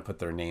not going to put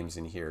their names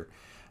in here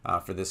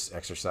for this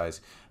exercise,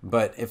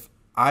 but if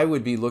I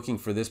would be looking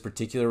for this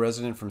particular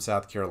resident from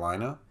South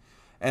Carolina,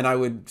 and I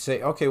would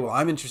say, okay, well,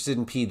 I'm interested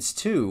in PEDS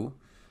too.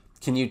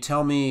 Can you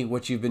tell me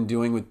what you've been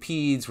doing with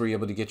peds? Were you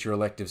able to get your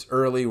electives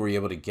early? Were you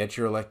able to get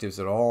your electives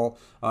at all?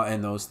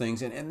 And those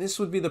things. And this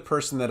would be the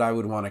person that I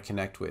would want to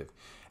connect with.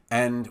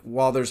 And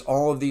while there's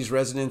all of these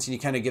residents and you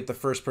kind of get the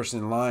first person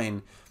in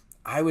line,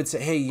 I would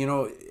say, hey,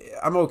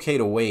 I'm okay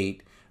to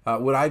wait.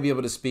 Would I be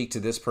able to speak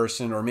to this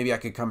person? Or maybe I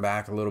could come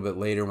back a little bit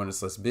later when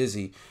it's less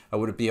busy.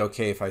 Would it be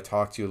okay if I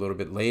talk to you a little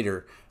bit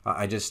later?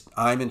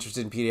 I'm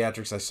interested in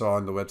pediatrics. I saw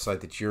on the website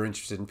that you're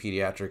interested in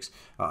pediatrics.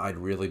 I'd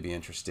really be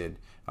interested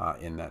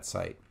in that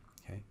site.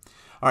 Okay.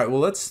 All right, well,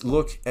 let's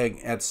look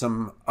at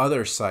some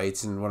other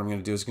sites. And what I'm going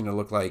to do is going to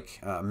look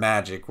like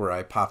magic, where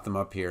I pop them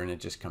up here and it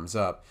just comes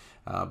up.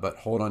 But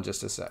hold on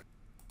just a sec.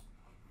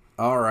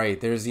 All right,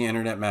 there's the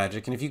internet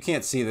magic. And if you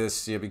can't see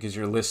this because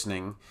you're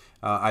listening,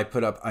 I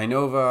put up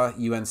Inova,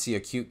 UNC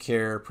Acute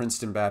Care,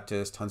 Princeton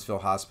Baptist, Huntsville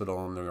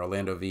Hospital, and the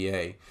Orlando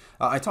VA.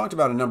 I talked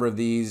about a number of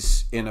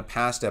these in a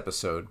past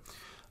episode,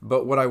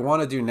 but what I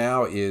want to do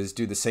now is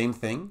do the same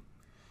thing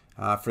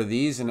for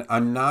these. And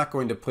I'm not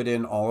going to put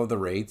in all of the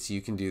rates.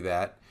 You can do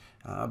that.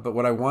 But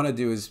what I want to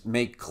do is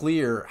make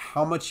clear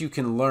how much you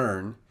can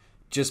learn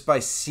just by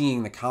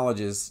seeing the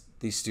colleges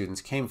these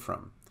students came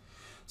from.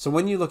 So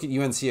when you look at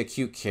UNC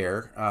Acute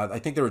Care, I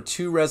think there were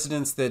 2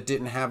 residents that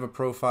didn't have a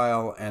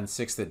profile and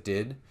 6 that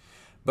did.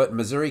 But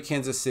Missouri,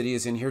 Kansas City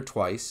is in here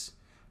twice.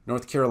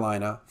 North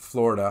Carolina,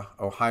 Florida,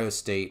 Ohio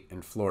State,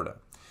 and Florida.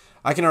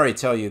 I can already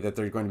tell you that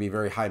there are going to be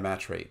very high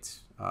match rates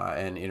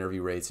and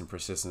interview rates and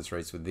persistence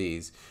rates with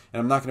these. And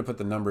I'm not going to put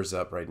the numbers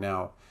up right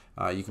now.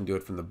 You can do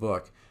it from the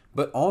book.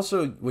 But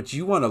also what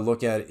you want to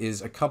look at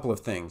is a couple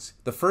of things.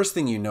 The first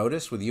thing you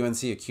notice with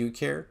UNC Acute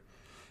Care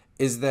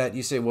is that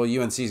you say, well,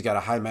 UNC's got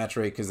a high match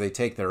rate because they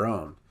take their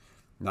own.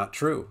 Not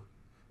true.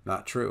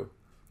 Not true.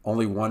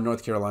 Only 1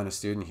 North Carolina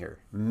student here.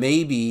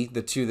 Maybe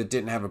the 2 that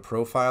didn't have a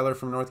profiler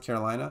from North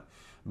Carolina,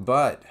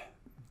 but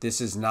this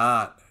is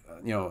not,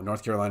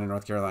 North Carolina,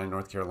 North Carolina,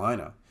 North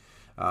Carolina.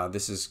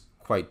 This is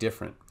quite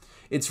different.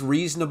 It's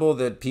reasonable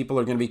that people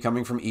are going to be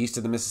coming from east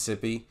of the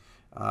Mississippi,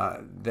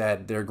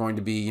 that they're going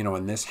to be,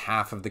 in this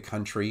half of the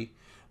country.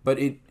 But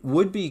it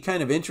would be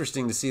kind of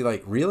interesting to see,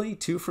 like, really?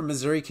 2 from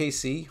Missouri,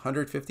 KC,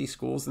 150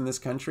 schools in this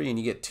country, and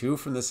you get 2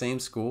 from the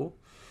same school?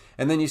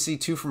 And then you see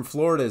 2 from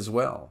Florida as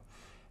well.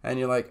 And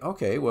you're like,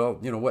 okay, well,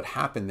 what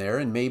happened there?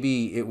 And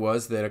maybe it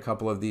was that a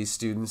couple of these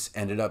students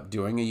ended up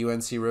doing a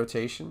UNC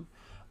rotation.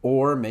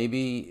 Or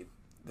maybe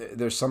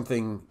there's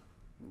something,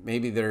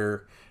 maybe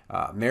they're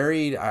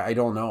married. I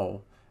don't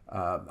know.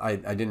 I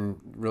didn't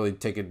really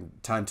take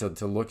time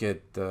to look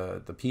at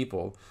the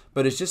people,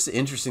 but it's just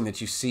interesting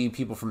that you see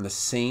people from the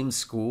same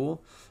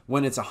school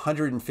when it's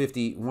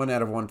 150, 1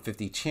 out of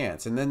 150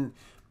 chance. And then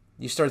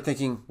you start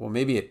thinking, well,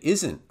 maybe it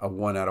isn't a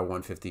 1 out of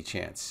 150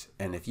 chance.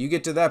 And if you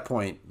get to that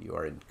point, you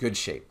are in good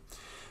shape.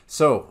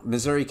 So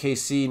Missouri,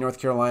 KC, North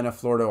Carolina,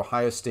 Florida,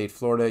 Ohio State,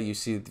 Florida, you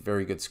see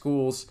very good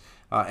schools.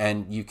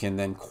 And you can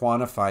then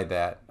quantify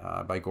that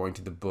by going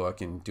to the book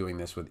and doing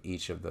this with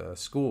each of the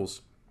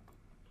schools.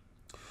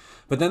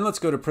 But then let's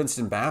go to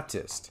Princeton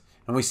Baptist,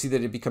 and we see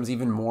that it becomes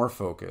even more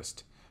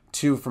focused.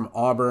 2 from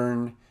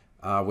Auburn,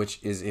 which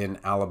is in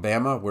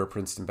Alabama, where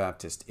Princeton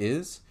Baptist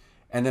is,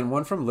 and then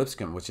 1 from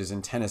Lipscomb, which is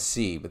in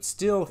Tennessee, but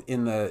still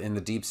in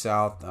the Deep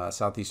South,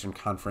 Southeastern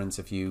Conference,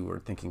 if you were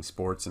thinking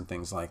sports and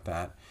things like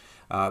that.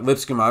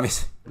 Lipscomb,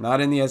 obviously, not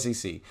in the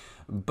SEC,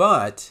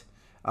 but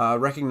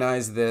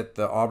recognize that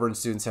the Auburn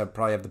students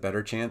probably have the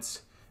better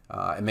chance.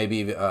 And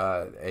maybe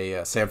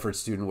a Samford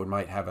student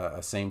might have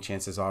a same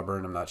chance as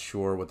Auburn. I'm not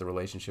sure what the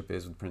relationship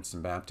is with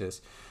Princeton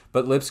Baptist.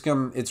 But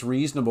Lipscomb, it's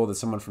reasonable that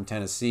someone from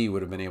Tennessee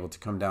would have been able to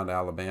come down to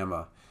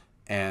Alabama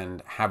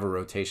and have a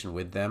rotation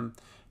with them.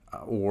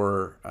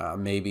 Or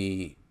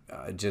maybe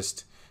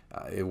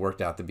it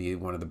worked out to be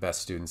one of the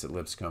best students at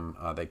Lipscomb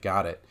that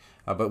got it.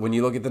 But when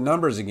you look at the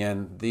numbers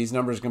again, these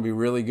numbers are going to be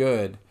really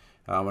good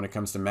when it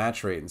comes to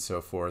match rate and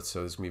so forth. So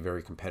there's going to be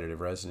very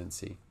competitive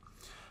residency.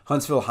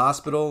 Huntsville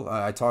Hospital,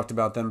 I talked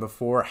about them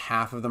before.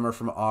 Half of them are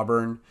from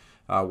Auburn.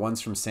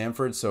 1's from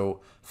Samford. So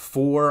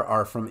 4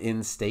 are from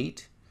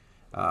in-state.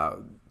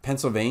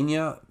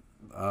 Pennsylvania,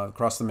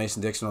 across the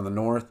Mason-Dixon on the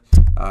north,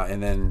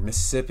 and then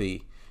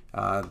Mississippi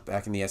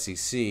back in the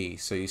SEC.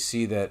 So you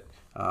see that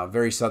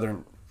very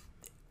southern.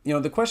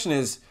 The question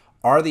is,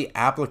 are the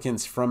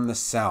applicants from the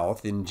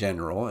South in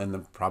general, and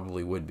there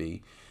probably would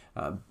be,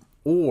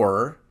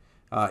 or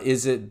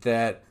is it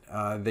that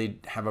they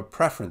have a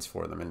preference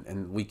for them?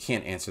 And we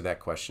can't answer that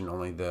question.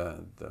 Only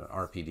the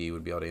RPD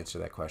would be able to answer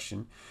that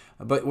question.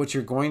 But what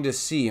you're going to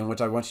see, and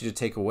what I want you to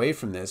take away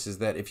from this, is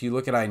that if you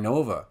look at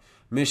Inova,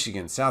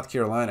 Michigan, South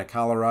Carolina,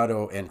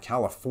 Colorado, and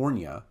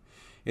California,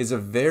 is a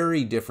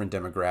very different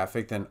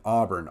demographic than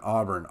Auburn,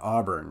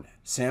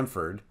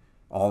 Samford,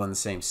 all in the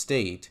same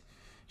state,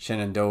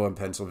 Shenandoah,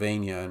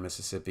 Pennsylvania, and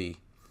Mississippi.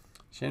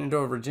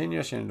 Shenandoah,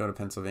 Virginia, Shenandoah,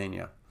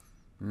 Pennsylvania.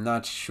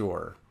 Not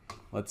sure.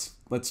 Let's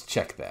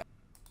check that.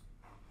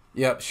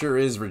 Yep, sure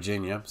is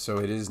Virginia. So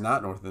it is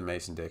not north of the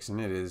Mason-Dixon.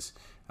 It is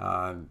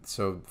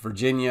so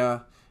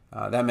Virginia.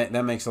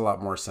 That makes a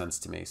lot more sense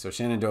to me. So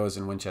Shenandoah is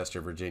in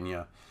Winchester,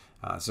 Virginia.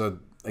 So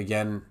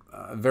again,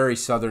 very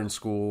southern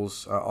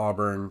schools,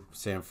 Auburn,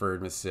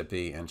 Samford,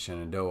 Mississippi, and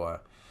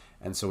Shenandoah.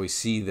 And so we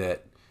see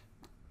that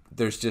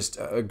there's just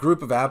a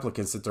group of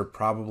applicants that they're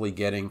probably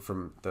getting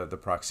from the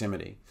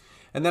proximity.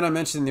 And then I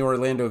mentioned the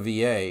Orlando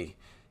VA.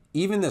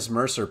 Even this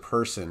Mercer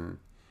person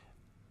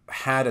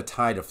had a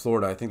tie to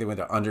Florida. I think they went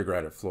to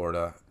undergrad at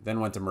Florida,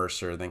 then went to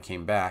Mercer, then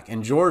came back.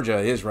 And Georgia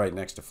is right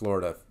next to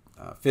Florida.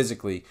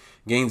 Physically,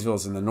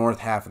 Gainesville's in the north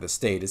half of the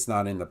state. It's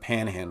not in the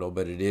panhandle,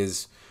 but it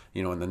is,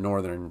 in the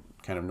northern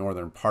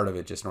part of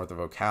it, just north of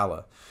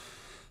Ocala.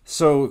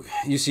 So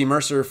you see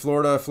Mercer,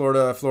 Florida,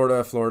 Florida,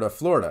 Florida, Florida,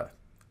 Florida.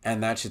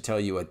 And that should tell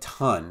you a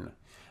ton.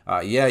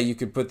 Yeah, you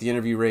could put the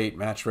interview rate,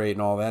 match rate,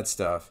 and all that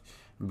stuff,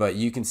 but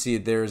you can see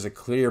there is a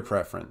clear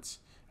preference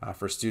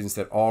for students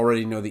that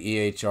already know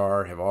the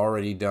EHR, have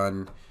already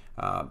done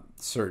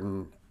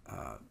certain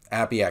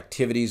APPE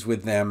activities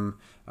with them,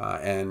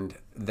 and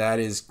that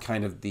is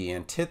kind of the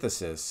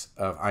antithesis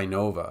of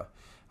Inova,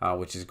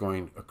 which is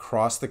going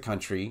across the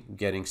country,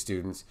 getting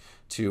students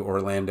to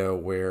Orlando,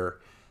 where,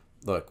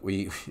 look,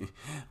 we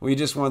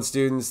just want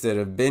students that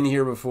have been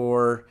here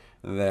before,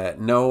 that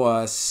know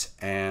us,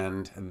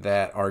 and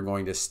that are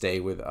going to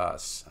stay with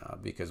us,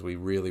 because we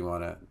really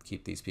want to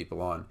keep these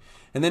people on.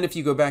 And then if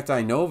you go back to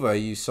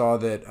Inova, you saw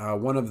that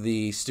one of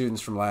the students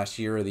from last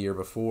year or the year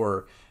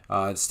before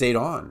stayed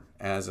on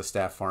as a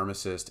staff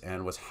pharmacist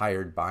and was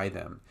hired by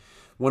them.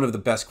 One of the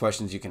best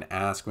questions you can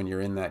ask when you're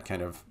in that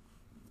kind of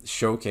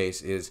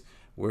showcase is,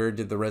 where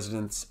did the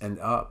residents end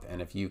up?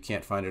 And if you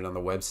can't find it on the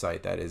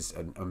website, that is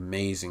an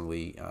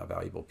amazingly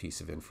valuable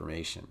piece of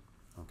information.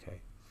 Okay.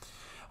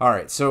 All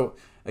right, so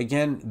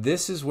again,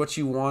 this is what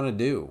you want to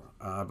do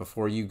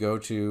before you go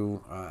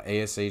to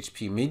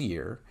ASHP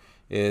mid-year,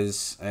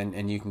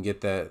 and you can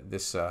get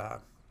this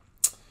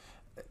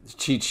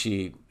cheat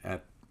sheet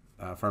at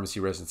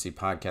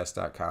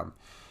pharmacyresidencypodcast.com,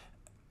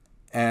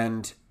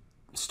 and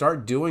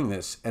start doing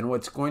this. And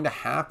what's going to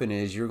happen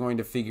is you're going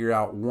to figure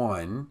out,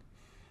 one,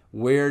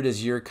 where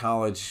does your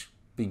college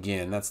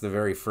begin? That's the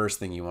very first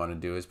thing you want to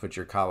do, is put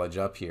your college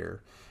up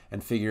here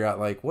and figure out,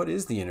 like, what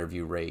is the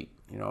interview rate?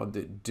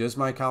 Does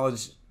my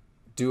college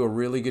do a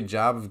really good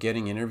job of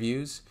getting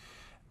interviews?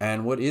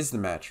 And what is the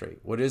match rate?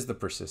 What is the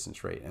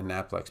persistence rate and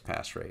NAPLEX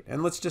pass rate?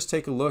 And let's just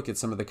take a look at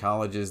some of the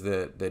colleges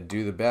that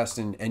do the best,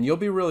 and you'll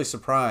be really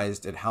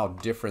surprised at how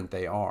different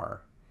they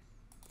are.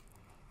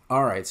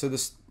 All right, so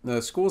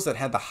the schools that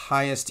had the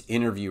highest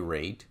interview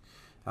rate,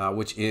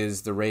 which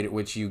is the rate at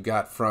which you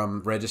got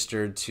from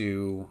registered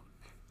to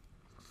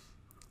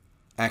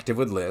active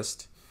with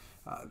list.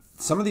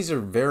 Some of these are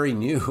very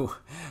new.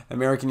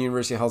 American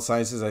University of Health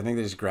Sciences, I think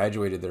they just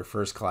graduated their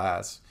first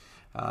class.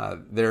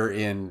 They're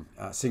in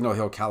Signal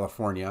Hill,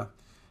 California.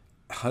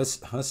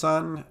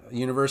 Hassan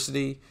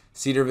University,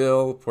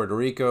 Cedarville, Puerto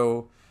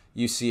Rico,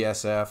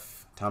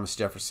 UCSF, Thomas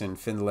Jefferson,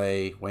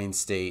 Findlay, Wayne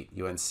State,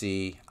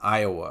 UNC,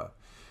 Iowa,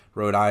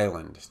 Rhode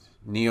Island,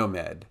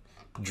 Neomed,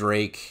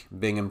 Drake,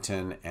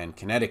 Binghamton, and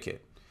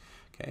Connecticut.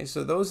 Okay,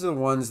 so those are the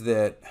ones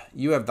that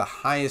you have the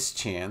highest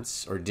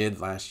chance, or did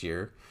last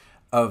year,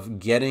 of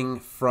getting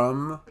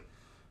from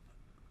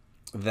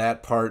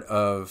that part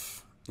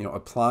of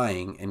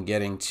applying and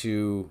getting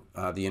to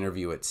the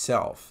interview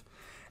itself.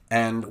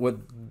 And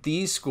what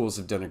these schools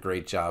have done a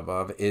great job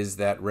of is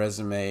that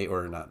resume,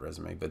 or not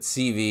resume, but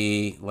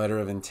CV, letter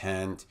of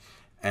intent,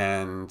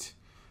 and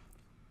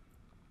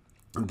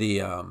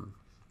the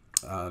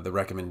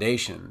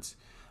recommendations.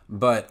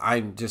 But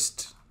I'm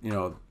just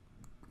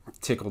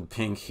tickled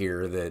pink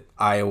here that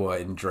Iowa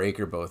and Drake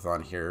are both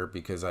on here,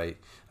 because I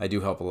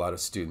do help a lot of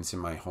students in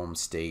my home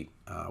state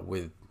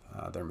with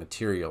their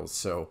materials.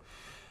 So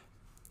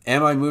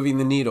am I moving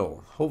the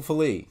needle?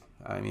 Hopefully.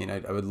 I mean, I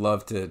would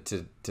love to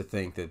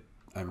think that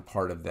I'm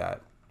part of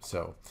that.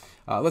 So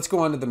let's go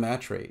on to the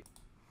match rate.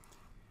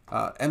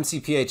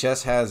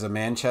 MCPHS has a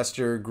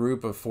Manchester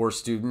group of 4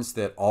 students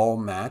that all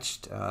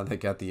matched, that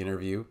got the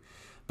interview.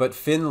 But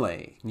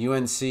Findlay,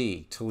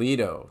 UNC,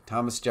 Toledo,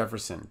 Thomas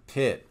Jefferson,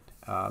 Pitt,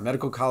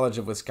 Medical College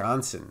of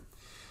Wisconsin,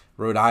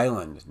 Rhode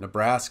Island,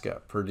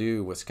 Nebraska,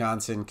 Purdue,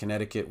 Wisconsin,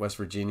 Connecticut, West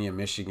Virginia,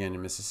 Michigan,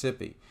 and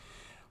Mississippi.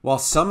 While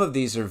some of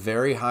these are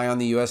very high on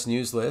the U.S.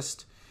 News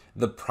list,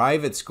 the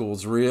private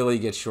schools really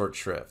get short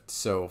shrift.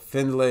 So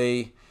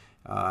Findlay,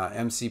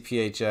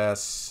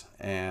 MCPHS,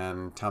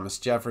 and Thomas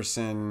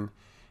Jefferson,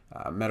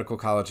 Medical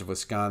College of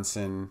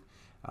Wisconsin,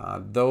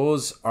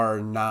 those are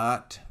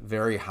not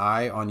very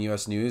high on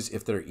U.S. News,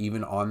 if they're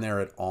even on there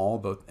at all.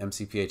 Both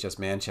MCPHS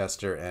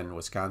Manchester and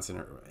Wisconsin,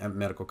 or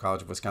Medical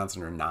College of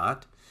Wisconsin, are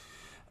not.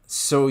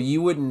 So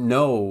you wouldn't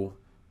know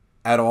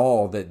at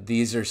all that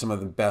these are some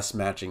of the best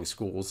matching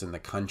schools in the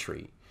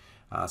country.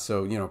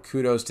 So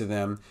kudos to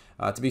them.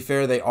 To be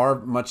fair, they are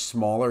much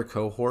smaller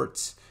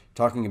cohorts.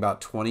 Talking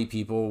about 20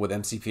 people. With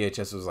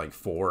MCPHS, it was like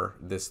 4,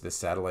 this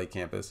satellite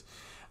campus.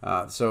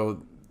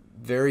 So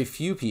very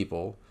few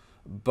people,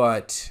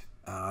 but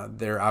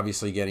they're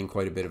obviously getting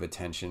quite a bit of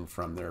attention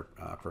from their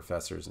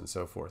professors and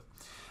so forth.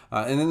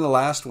 And then the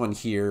last one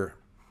here,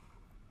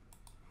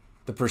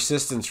 the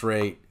persistence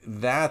rate,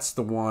 that's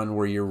the one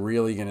where you're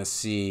really going to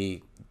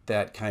see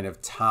that kind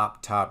of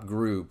top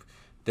group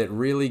that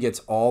really gets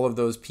all of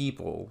those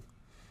people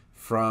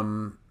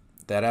from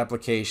that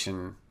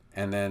application.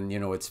 And then, you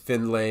know, it's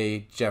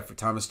Findlay,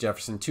 Thomas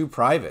Jefferson, 2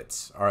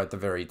 privates are at the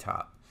very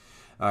top.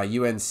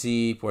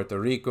 UNC, Puerto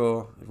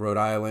Rico, Rhode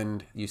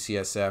Island,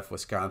 UCSF,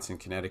 Wisconsin,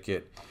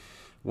 Connecticut,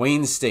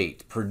 Wayne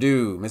State,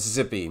 Purdue,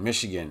 Mississippi,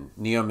 Michigan,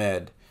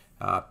 Neomed,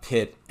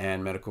 Pitt,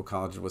 and Medical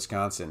College of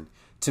Wisconsin.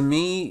 To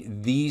me,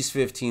 these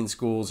 15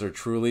 schools are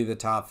truly the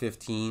top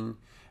 15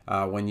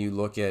 when you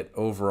look at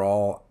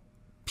overall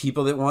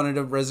people that wanted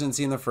a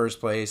residency in the first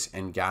place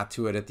and got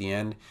to it at the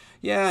end.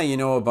 Yeah, you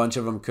know, a bunch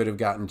of them could have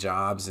gotten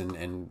jobs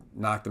and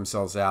knocked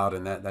themselves out,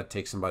 and that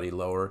takes somebody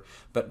lower.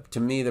 But to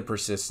me, the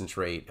persistence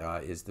rate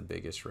is the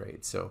biggest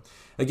rate. So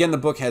again, the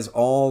book has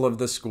all of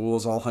the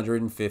schools, all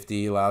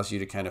 150, allows you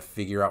to kind of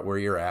figure out where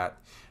you're at.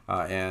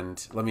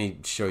 And let me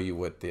show you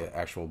what the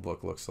actual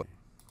book looks like.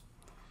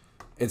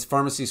 It's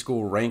Pharmacy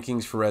School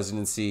Rankings for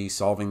Residency,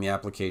 Solving the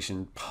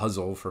Application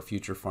Puzzle for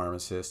Future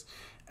Pharmacists.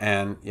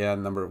 And yeah,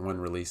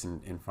 #1 release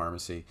in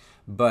pharmacy.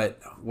 But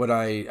what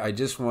I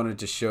just wanted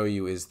to show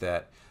you is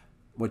that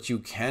what you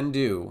can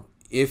do,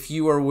 if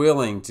you are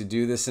willing to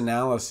do this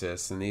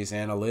analysis and these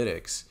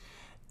analytics,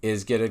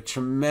 is get a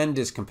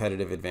tremendous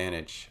competitive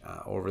advantage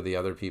over the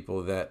other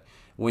people. That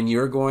when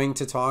you're going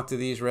to talk to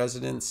these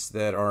residents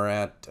that are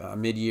at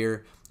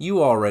mid-year,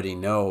 you already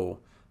know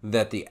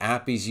that the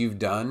APPEs you've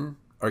done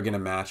are going to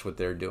match what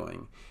they're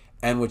doing.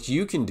 And what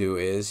you can do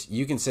is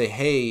you can say,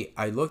 hey,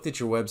 I looked at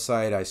your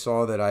website. I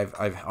saw that I've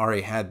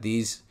already had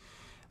these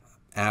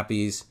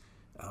APPEs.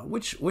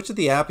 Which of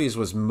the APPEs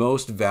was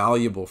most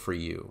valuable for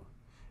you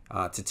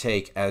to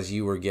take as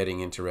you were getting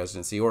into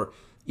residency? Or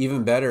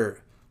even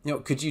better, you know,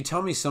 could you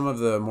tell me some of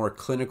the more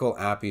clinical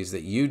APPEs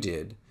that you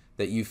did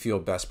that you feel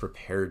best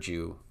prepared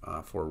you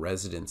for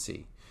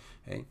residency?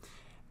 Okay.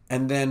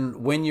 And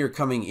then when you're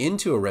coming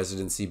into a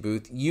residency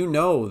booth, you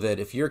know that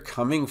if you're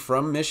coming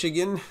from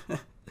Michigan,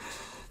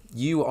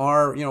 you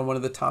are, you know, one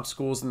of the top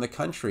schools in the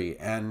country,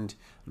 and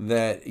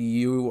that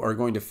you are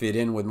going to fit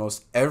in with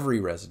most every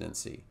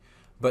residency.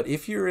 But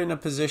if you're in a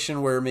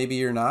position where maybe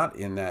you're not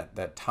in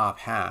that top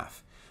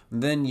half,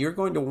 then you're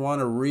going to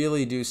want to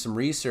really do some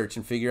research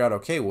and figure out,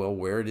 okay, well,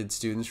 where did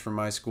students from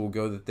my school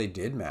go that they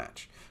did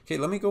match? Okay,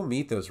 let me go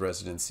meet those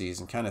residencies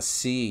and kind of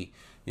see,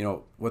 you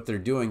know, what they're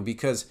doing.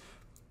 Because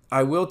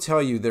I will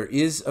tell you, there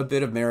is a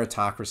bit of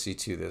meritocracy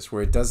to this,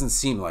 where it doesn't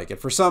seem like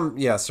it. For some,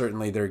 yeah,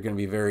 certainly they're going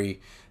to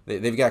be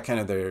they've got kind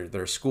of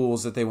their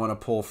schools that they want to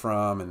pull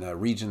from and the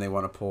region they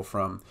want to pull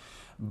from.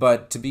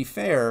 But to be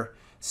fair,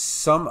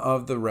 some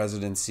of the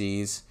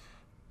residencies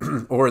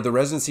or the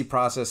residency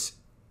process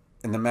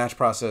and the match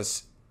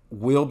process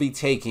will be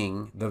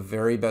taking the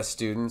very best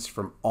students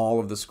from all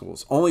of the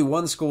schools. Only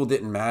one school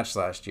didn't match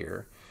last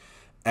year,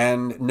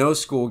 and no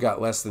school got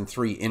less than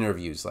 3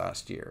 interviews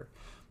last year.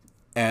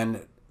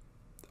 And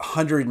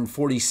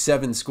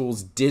 147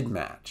 schools did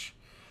match.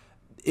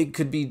 It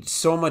could be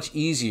so much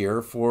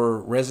easier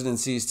for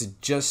residencies to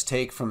just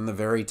take from the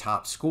very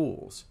top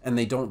schools, and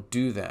they don't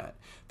do that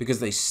because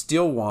they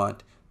still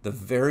want the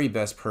very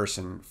best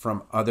person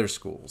from other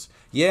schools.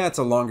 Yeah, it's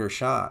a longer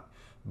shot,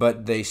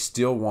 but they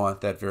still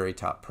want that very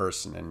top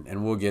person,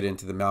 and we'll get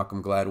into the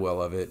Malcolm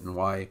Gladwell of it and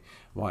why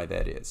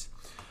that is.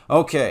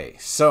 Okay,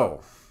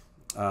 so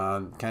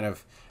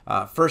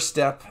first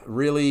step,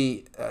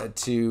 really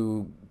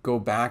to go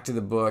back to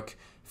the book,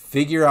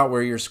 figure out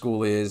where your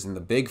school is in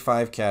the big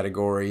 5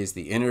 categories: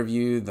 the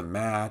interview, the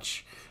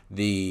match,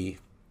 the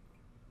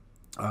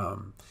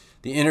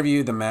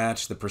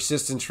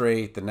persistence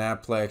rate, the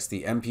NAPLEX,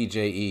 the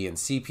MPJE, and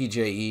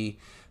CPJE.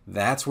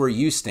 That's where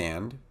you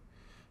stand.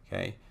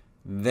 Okay.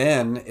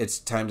 Then it's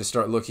time to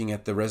start looking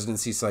at the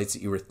residency sites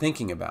that you were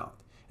thinking about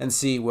and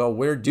see, well,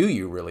 where do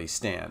you really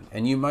stand?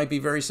 And you might be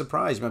very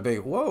surprised. You might be,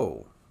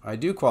 whoa, I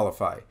do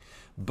qualify.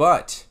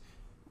 But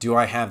do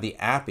I have the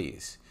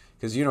APPEs?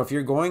 Because, you know, if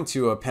you're going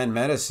to a Penn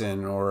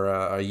Medicine or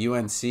a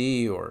UNC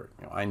or,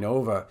 you know,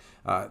 Inova,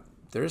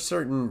 there's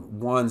certain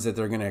ones that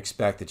they're going to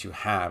expect that you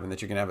have and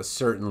that you're going to have a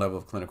certain level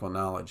of clinical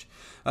knowledge.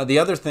 The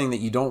other thing that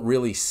you don't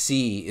really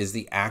see is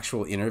the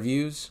actual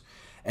interviews.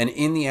 And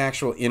in the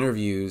actual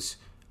interviews,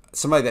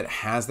 somebody that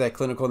has that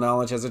clinical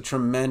knowledge has a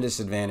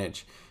tremendous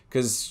advantage,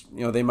 because,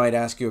 you know, they might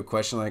ask you a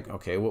question like,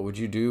 okay, what would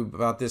you do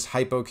about this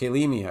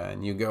hypokalemia?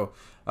 And you go,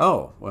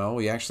 oh, well,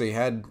 we actually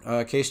had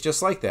a case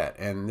just like that,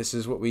 and this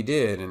is what we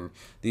did, and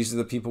these are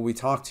the people we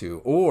talked to.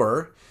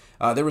 Or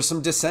there was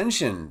some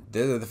dissension.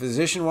 The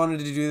physician wanted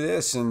to do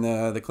this, and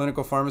the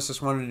clinical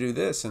pharmacist wanted to do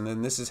this, and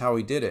then this is how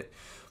we did it.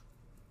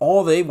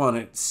 All they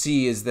want to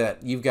see is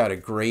that you've got a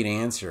great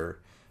answer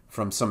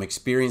from some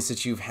experience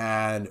that you've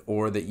had,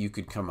 or that you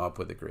could come up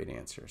with a great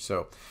answer.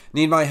 So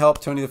need my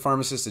help,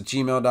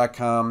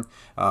 TonyThePharmacist@gmail.com.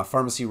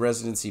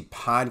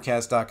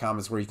 PharmacyResidencyPodcast.com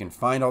is where you can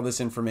find all this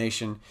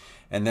information.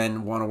 And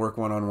then want to work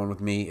one-on-one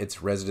with me,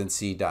 it's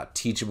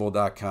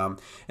residency.teachable.com.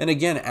 And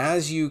again,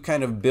 as you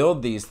kind of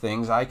build these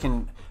things, I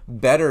can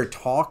better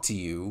talk to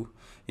you,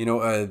 you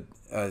know, a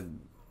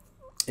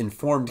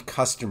informed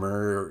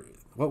customer.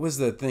 What was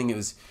the thing? It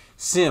was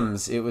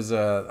SIMS. It was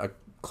a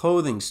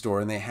clothing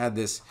store, and they had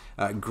this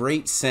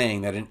great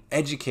saying that an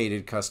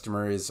educated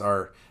customer is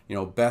our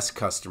best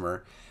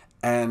customer,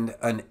 and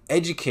an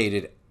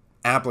educated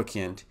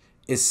applicant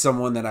is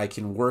someone that I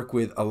can work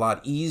with a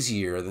lot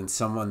easier than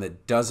someone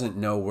that doesn't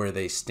know where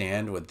they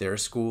stand with their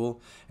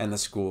school and the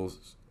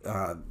schools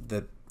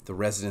that the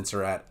residents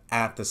are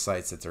at the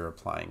sites that they're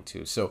applying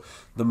to. So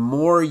the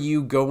more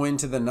you go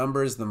into the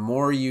numbers, the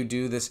more you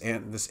do this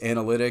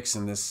analytics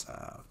and this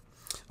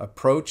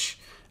approach,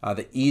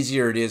 the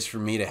easier it is for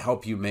me to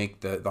help you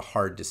make the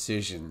hard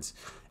decisions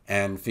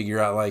and figure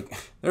out,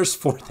 like, there's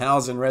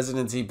 4,000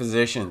 residency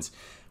positions.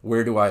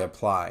 Where do I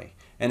apply?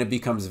 And it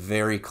becomes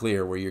very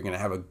clear where you're going to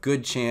have a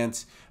good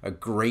chance, a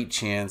great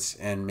chance,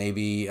 and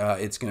maybe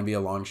it's going to be a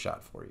long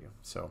shot for you.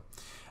 So,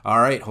 all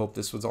right, hope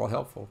this was all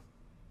helpful.